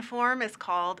main form is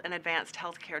called an Advanced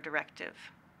Healthcare Directive.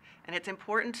 And it's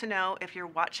important to know, if you're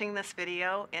watching this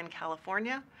video in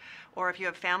California, or if you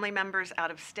have family members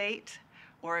out of state,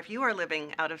 or if you are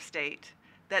living out of state,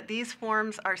 that these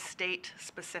forms are state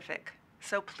specific.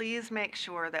 So please make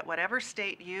sure that whatever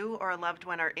state you or a loved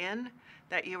one are in,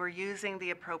 that you are using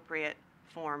the appropriate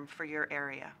form for your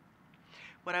area.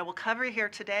 What I will cover here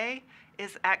today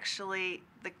is actually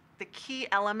the key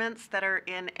elements that are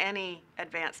in any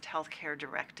Advanced Healthcare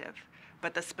Directive,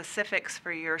 but the specifics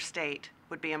for your state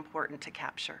would be important to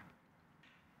capture.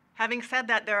 Having said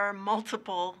that, there are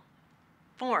multiple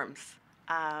forms,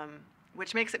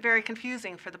 which makes it very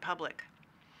confusing for the public.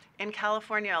 In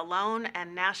California alone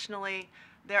and nationally,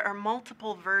 there are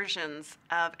multiple versions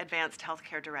of Advanced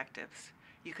Healthcare Directives.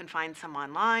 You can find some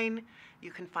online, you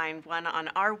can find one on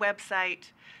our website.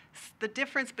 The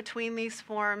difference between these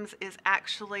forms is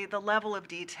actually the level of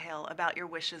detail about your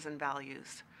wishes and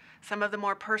values. Some of the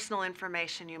more personal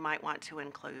information you might want to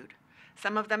include.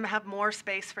 Some of them have more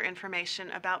space for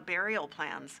information about burial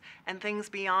plans and things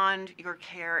beyond your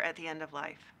care at the end of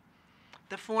life.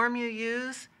 The form you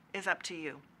use is up to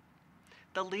you.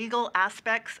 The legal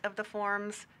aspects of the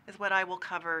forms is what I will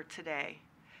cover today.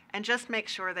 And just make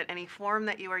sure that any form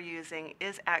that you are using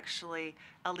is actually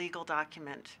a legal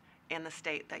document in the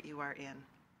state that you are in.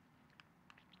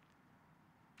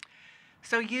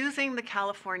 So using the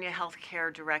California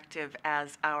Healthcare Directive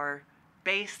as our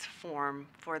base form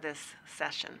for this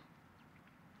session.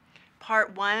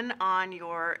 Part 1 on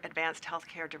your Advanced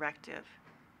Healthcare Directive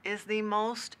is the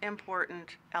most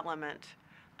important element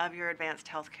of your Advanced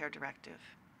Healthcare Directive.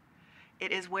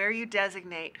 It is where you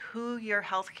designate who your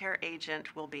healthcare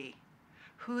agent will be,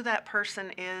 who that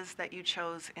person is that you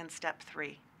chose in step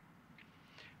 3.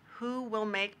 Who will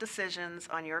make decisions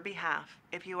on your behalf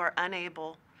if you are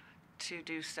unable to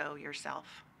do so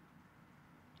yourself.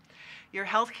 Your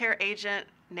healthcare agent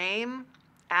name,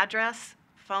 address,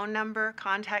 phone number,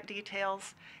 contact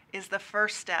details is the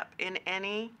first step in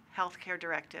any healthcare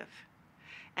directive.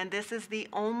 And this is the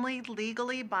only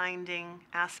legally binding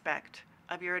aspect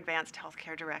of your Advanced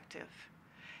Healthcare Directive.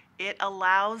 It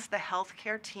allows the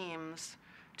healthcare teams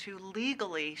to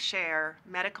legally share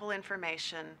medical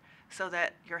information so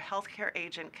that your healthcare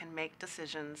agent can make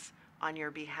decisions on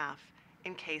your behalf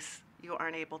in case you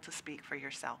aren't able to speak for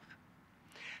yourself.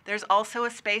 There's also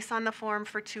a space on the form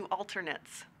for 2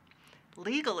 alternates.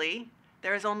 Legally,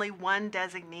 there is only one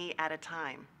designee at a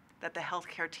time that the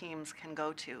healthcare teams can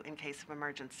go to in case of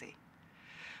emergency.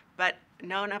 But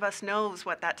none of us knows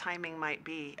what that timing might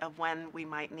be of when we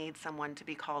might need someone to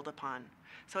be called upon.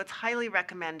 So it's highly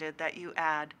recommended that you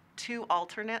add 2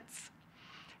 alternates.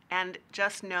 And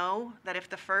just know that if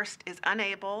the first is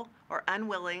unable or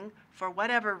unwilling for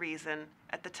whatever reason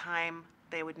at the time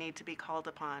they would need to be called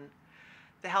upon,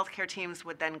 the healthcare teams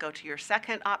would then go to your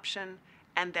second option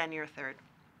and then your third.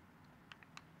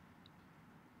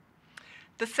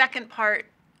 The second part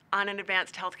on an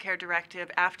Advanced Healthcare Directive,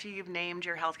 after you've named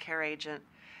your healthcare agent,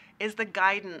 is the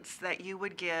guidance that you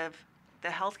would give the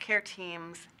healthcare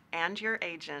teams and your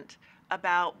agent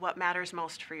about what matters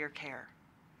most for your care.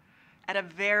 At a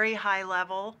very high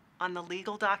level on the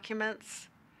legal documents,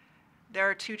 there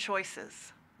are 2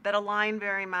 choices that align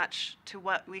very much to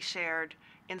what we shared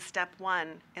in step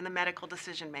 1 in the medical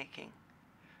decision making.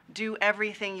 Do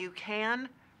everything you can,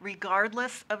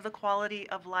 regardless of the quality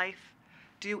of life.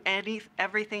 Do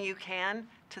everything you can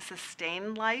to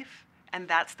sustain life, and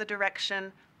that's the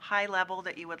direction, high level,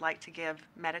 that you would like to give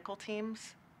medical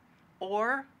teams.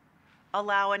 Or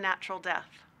allow a natural death.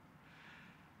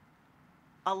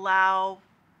 Allow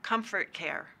comfort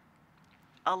care.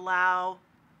 Allow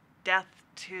death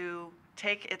to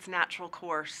take its natural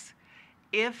course.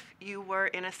 If you were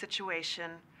in a situation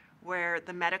where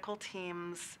the medical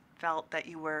teams felt that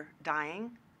you were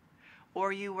dying,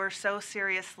 or you were so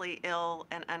seriously ill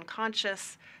and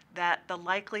unconscious that the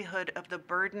likelihood of the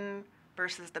burden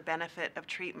versus the benefit of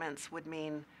treatments would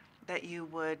mean that you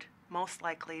would most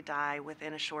likely die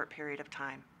within a short period of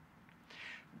time.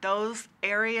 Those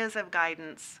areas of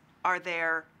guidance are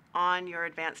there on your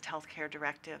Advanced Healthcare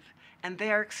Directive, and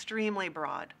they're extremely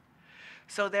broad.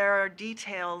 So there are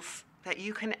details that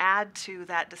you can add to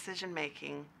that decision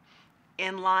making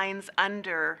in lines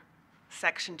under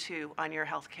Section 2 on your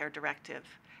Healthcare Directive.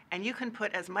 And you can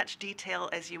put as much detail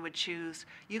as you would choose.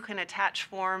 You can attach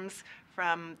forms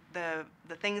from the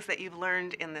things that you've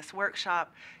learned in this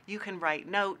workshop. You can write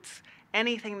notes,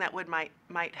 anything that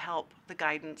might help the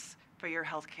guidance for your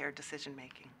healthcare decision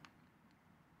making.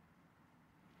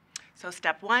 So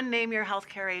step 1, name your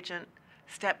healthcare agent.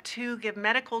 Step 2, give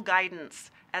medical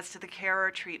guidance as to the care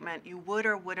or treatment you would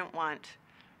or wouldn't want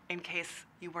in case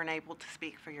you weren't able to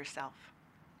speak for yourself.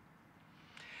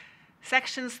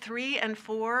 Sections 3 and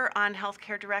 4 on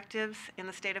healthcare directives in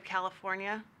the state of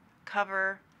California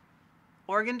cover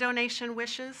organ donation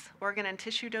wishes, organ and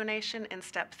tissue donation in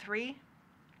step 3.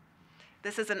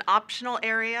 This is an optional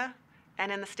area,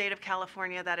 and in the state of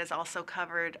California that is also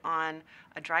covered on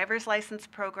a driver's license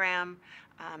program,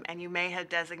 and you may have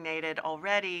designated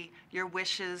already your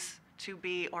wishes to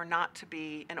be or not to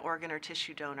be an organ or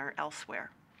tissue donor elsewhere.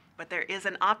 But there is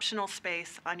an optional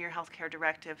space on your healthcare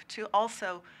directive to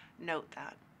also note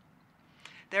that.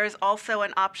 There is also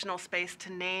an optional space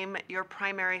to name your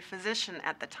primary physician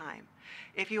at the time.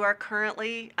 If you are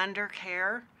currently under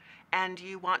care and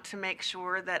you want to make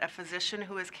sure that a physician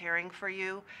who is caring for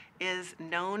you is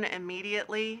known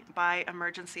immediately by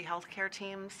emergency healthcare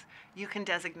teams, you can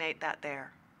designate that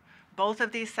there. Both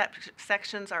of these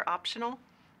sections are optional,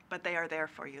 but they are there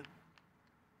for you.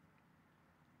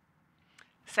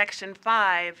 Section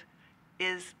 5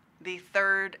 is the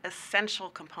third essential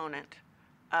component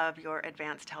of your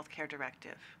advanced healthcare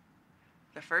directive.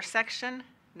 The first section,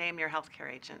 name your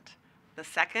healthcare agent. The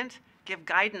second, give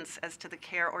guidance as to the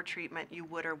care or treatment you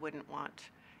would or wouldn't want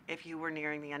if you were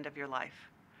nearing the end of your life.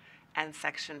 And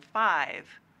section 5,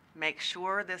 make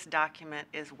sure this document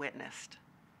is witnessed.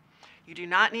 You do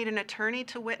not need an attorney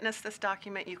to witness this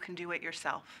document, you can do it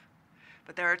yourself.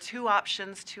 But there are 2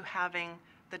 options to having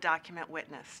the document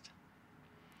witnessed.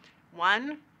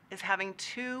 One is having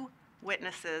 2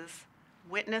 witnesses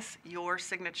witness your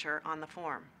signature on the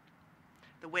form.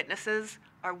 The witnesses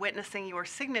are witnessing your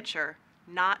signature,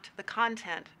 not the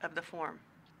content of the form.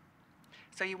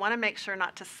 So you want to make sure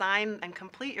not to sign and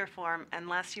complete your form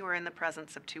unless you are in the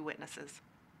presence of 2 witnesses.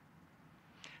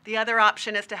 The other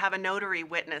option is to have a notary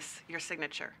witness your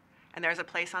signature, and there's a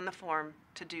place on the form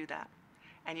to do that.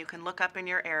 And you can look up in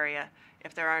your area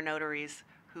if there are notaries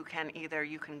who can either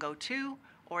you can go to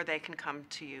or they can come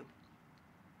to you.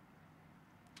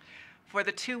 For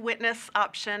the 2 witness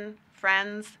option,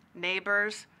 friends,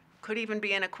 neighbors, could even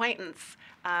be an acquaintance,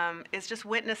 is just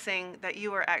witnessing that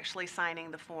you are actually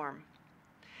signing the form.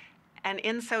 And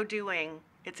in so doing,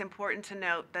 it's important to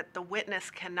note that the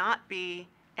witness cannot be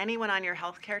anyone on your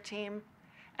healthcare team,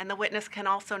 and the witness can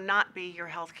also not be your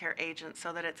healthcare agent,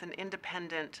 so that it's an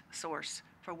independent source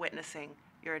for witnessing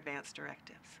your advanced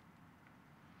directives.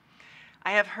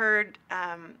 I have heard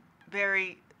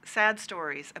very sad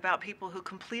stories about people who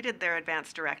completed their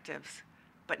advanced directives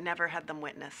but never had them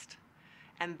witnessed.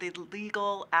 And the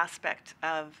legal aspect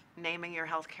of naming your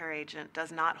healthcare agent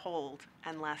does not hold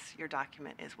unless your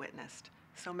document is witnessed.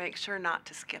 So make sure not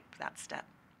to skip that step.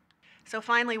 So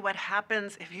finally, what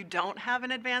happens if you don't have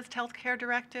an advanced healthcare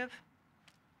directive?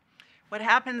 What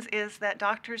happens is that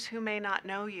doctors who may not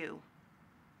know you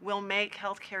will make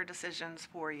healthcare decisions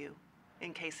for you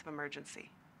in case of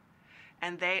emergency.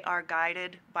 And they are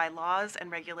guided by laws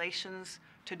and regulations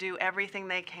to do everything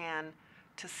they can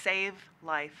to save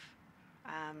life,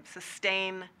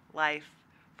 sustain life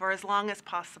for as long as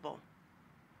possible,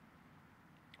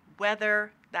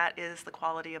 whether that is the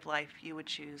quality of life you would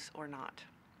choose or not.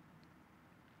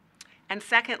 And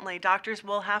secondly, doctors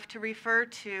will have to refer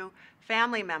to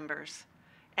family members,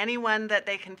 anyone that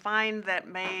they can find that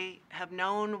may have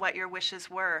known what your wishes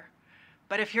were.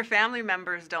 But if your family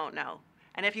members don't know,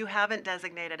 and if you haven't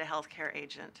designated a healthcare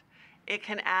agent, it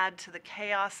can add to the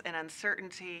chaos and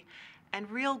uncertainty and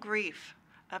real grief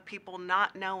of people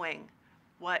not knowing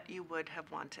what you would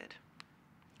have wanted.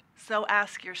 So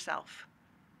ask yourself,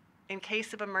 in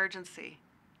case of emergency,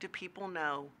 do people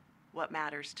know what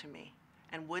matters to me?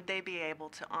 And would they be able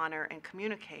to honor and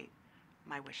communicate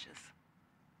my wishes?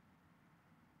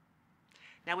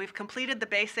 Now we've completed the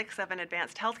basics of an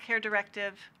advanced healthcare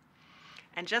directive,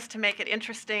 and just to make it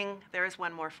interesting, there is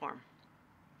one more form.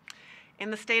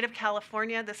 In the state of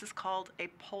California, this is called a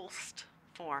POLST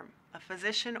form, a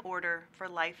physician order for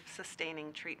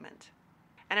life-sustaining treatment.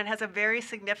 And it has a very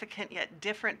significant yet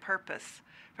different purpose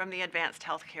from the advanced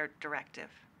healthcare directive.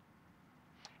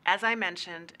 As I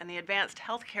mentioned, in the advanced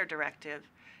healthcare directive,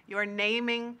 you are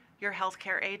naming your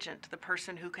healthcare agent, the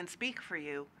person who can speak for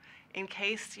you in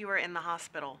case you are in the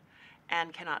hospital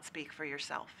and cannot speak for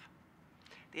yourself.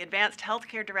 The advanced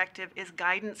healthcare directive is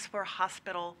guidance for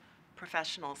hospital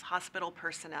professionals, hospital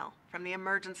personnel, from the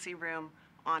emergency room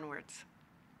onwards.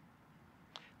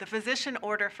 The physician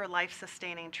order for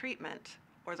life-sustaining treatment,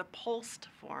 or the POLST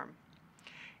form,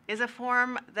 is a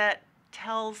form that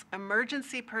tells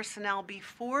emergency personnel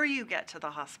before you get to the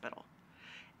hospital,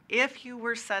 if you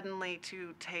were suddenly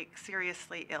to take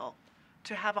seriously ill,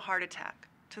 to have a heart attack,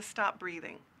 to stop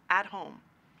breathing at home,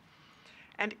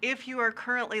 and if you are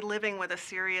currently living with a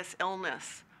serious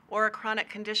illness or a chronic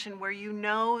condition where you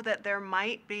know that there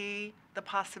might be the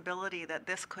possibility that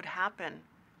this could happen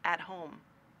at home,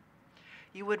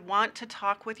 you would want to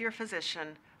talk with your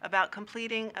physician about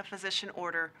completing a physician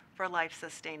order for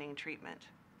life-sustaining treatment.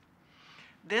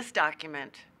 This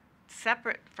document,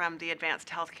 separate from the Advanced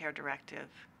Healthcare Directive,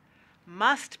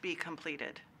 must be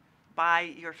completed by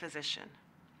your physician.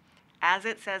 As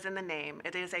it says in the name,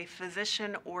 it is a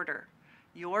physician order.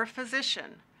 Your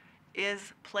physician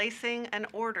is placing an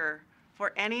order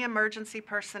for any emergency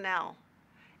personnel,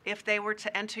 if they were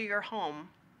to enter your home,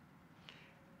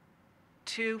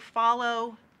 to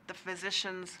follow the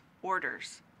physician's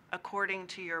orders according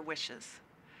to your wishes.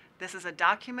 This is a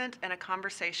document and a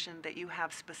conversation that you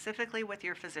have specifically with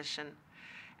your physician,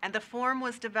 and the form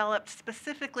was developed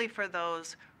specifically for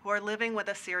those who are living with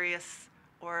a serious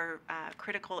or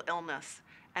critical illness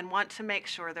and want to make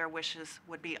sure their wishes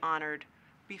would be honored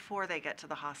before they get to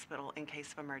the hospital in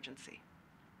case of emergency.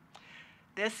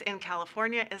 This in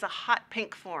California is a hot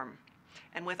pink form,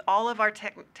 and with all of our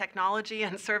technology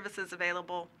and services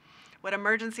available, what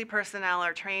emergency personnel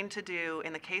are trained to do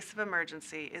in the case of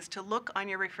emergency is to look on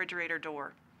your refrigerator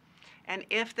door. And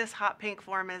if this hot pink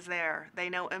form is there, they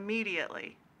know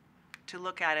immediately to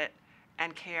look at it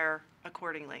and care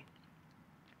accordingly.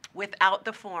 Without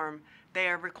the form, they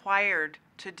are required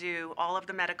to do all of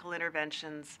the medical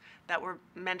interventions that were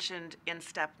mentioned in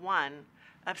step 1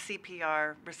 of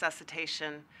CPR,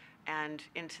 resuscitation, and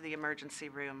into the emergency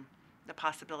room, the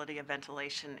possibility of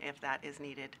ventilation if that is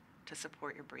needed to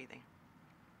support your breathing.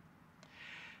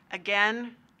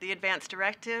 Again, the Advanced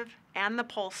Directive and the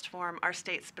POLST form are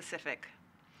state-specific,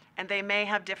 and they may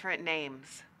have different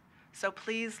names. So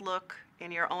please look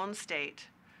in your own state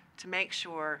to make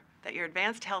sure that your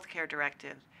Advanced Healthcare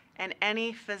Directive and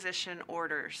any physician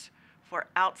orders for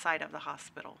outside of the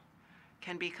hospital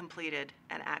can be completed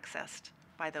and accessed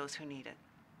by those who need it.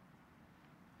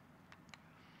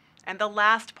 And the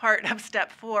last part of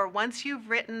step 4, once you've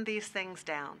written these things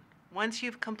down, once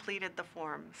you've completed the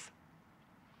forms,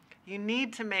 you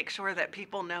need to make sure that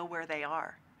people know where they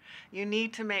are. You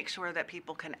need to make sure that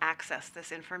people can access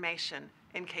this information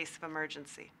in case of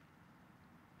emergency.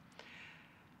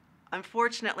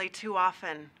 Unfortunately, too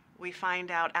often, we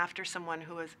find out after someone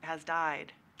who has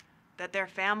died that their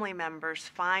family members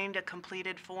find a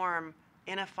completed form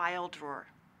in a file drawer.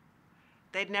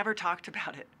 They'd never talked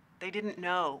about it. They didn't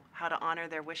know how to honor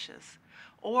their wishes.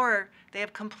 Or they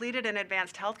have completed an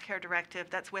Advanced Healthcare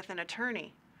Directive that's with an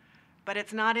attorney, but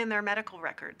it's not in their medical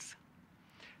records.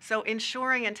 So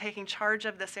ensuring and taking charge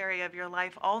of this area of your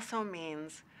life also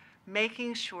means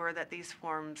making sure that these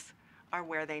forms are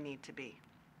where they need to be.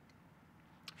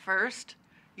 First,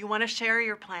 you want to share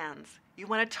your plans. You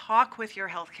want to talk with your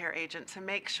healthcare agent to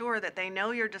make sure that they know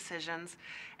your decisions,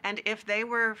 and if they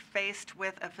were faced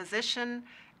with a physician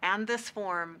and this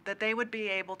form, that they would be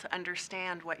able to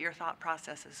understand what your thought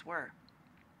processes were.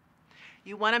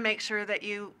 You want to make sure that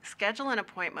you schedule an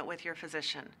appointment with your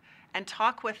physician and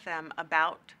talk with them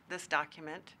about this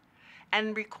document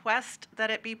and request that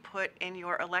it be put in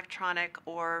your electronic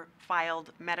or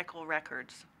filed medical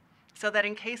records so that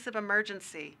in case of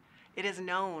emergency, it is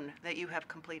known that you have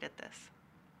completed this.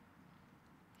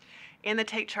 In the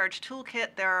Take Charge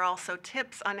Toolkit, there are also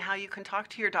tips on how you can talk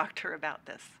to your doctor about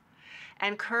this.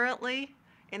 And currently,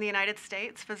 in the United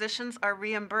States, physicians are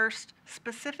reimbursed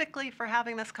specifically for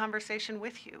having this conversation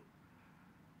with you.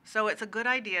 So it's a good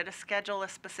idea to schedule a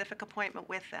specific appointment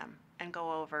with them and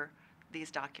go over these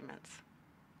documents.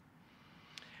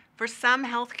 For some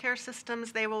healthcare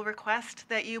systems, they will request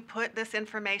that you put this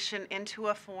information into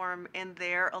a form in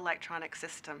their electronic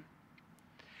system.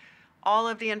 All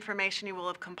of the information you will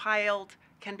have compiled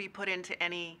can be put into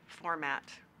any format,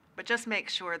 but just make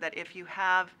sure that if you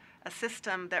have a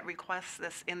system that requests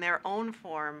this in their own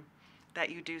form,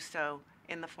 that you do so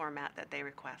in the format that they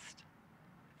request.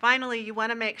 Finally, you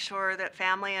want to make sure that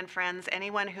family and friends,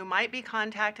 anyone who might be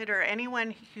contacted or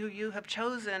anyone who you have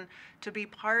chosen to be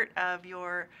part of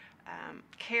your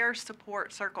care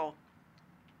support circle,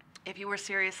 if you were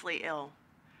seriously ill,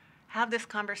 have this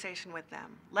conversation with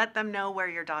them. Let them know where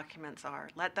your documents are.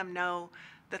 Let them know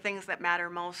the things that matter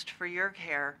most for your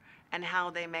care and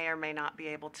how they may or may not be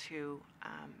able to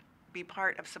be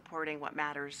part of supporting what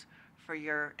matters for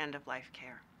your end-of-life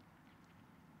care.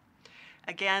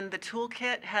 Again, the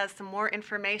toolkit has some more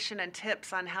information and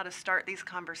tips on how to start these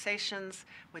conversations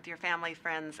with your family,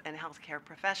 friends, and healthcare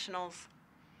professionals.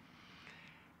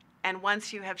 And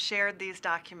once you have shared these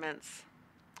documents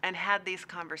and had these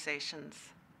conversations,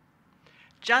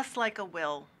 just like a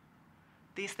will,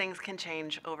 these things can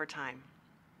change over time.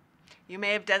 You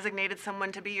may have designated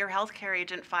someone to be your healthcare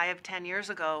agent 5, 10 years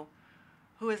ago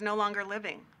who is no longer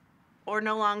living or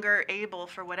no longer able,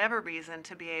 for whatever reason,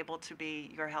 to be able to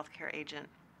be your healthcare agent.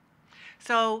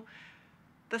 So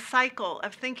the cycle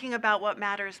of thinking about what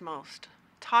matters most,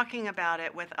 talking about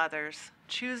it with others,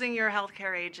 choosing your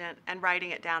healthcare agent, and writing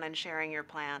it down and sharing your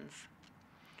plans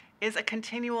is a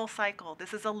continual cycle.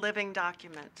 This is a living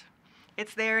document.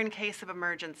 It's there in case of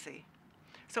emergency.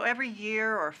 So every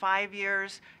year or 5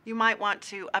 years, you might want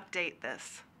to update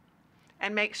this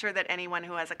and make sure that anyone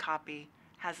who has a copy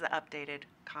has the updated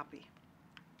copy.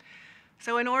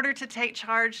 So in order to take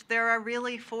charge, there are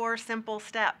really 4 simple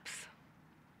steps.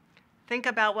 Think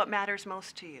about what matters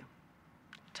most to you.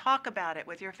 Talk about it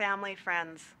with your family,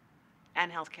 friends,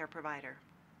 and healthcare provider.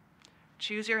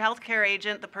 Choose your healthcare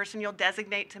agent, the person you'll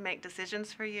designate to make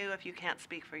decisions for you if you can't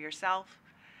speak for yourself,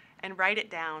 and write it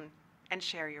down and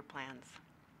share your plans.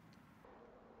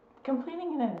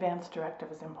 Completing an advance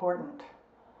directive is important,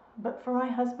 but for my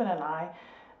husband and I,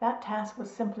 that task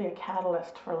was simply a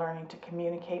catalyst for learning to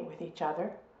communicate with each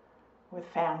other, with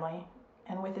family,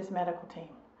 and with his medical team.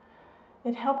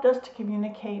 It helped us to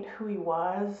communicate who he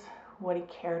was, what he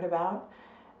cared about,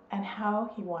 and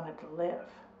how he wanted to live.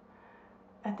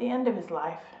 At the end of his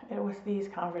life, it was these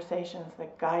conversations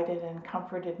that guided and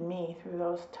comforted me through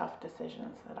those tough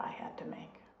decisions that I had to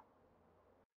make.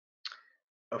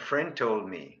 A friend told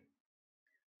me,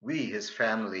 we, his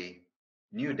family,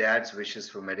 knew Dad's wishes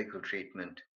for medical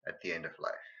treatment at the end of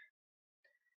life.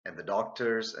 And the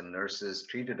doctors and nurses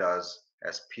treated us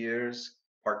as peers,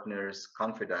 partners,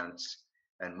 confidants,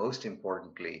 and most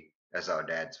importantly, as our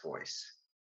dad's voice.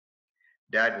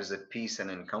 Dad was at peace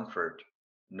and in comfort,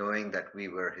 knowing that we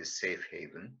were his safe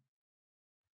haven.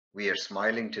 We are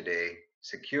smiling today,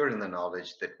 secure in the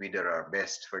knowledge that we did our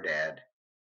best for Dad,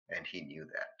 and he knew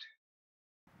that.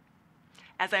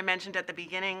 As I mentioned at the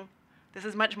beginning, this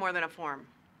is much more than a form.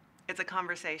 It's a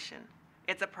conversation,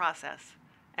 it's a process,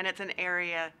 and it's an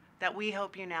area that we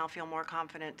hope you now feel more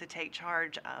confident to take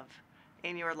charge of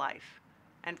in your life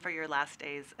and for your last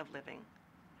days of living.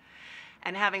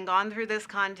 And having gone through this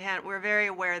content, we're very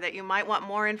aware that you might want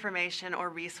more information or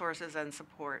resources and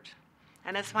support.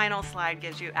 And this final slide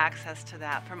gives you access to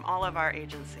that from all of our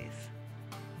agencies.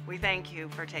 We thank you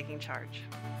for taking charge.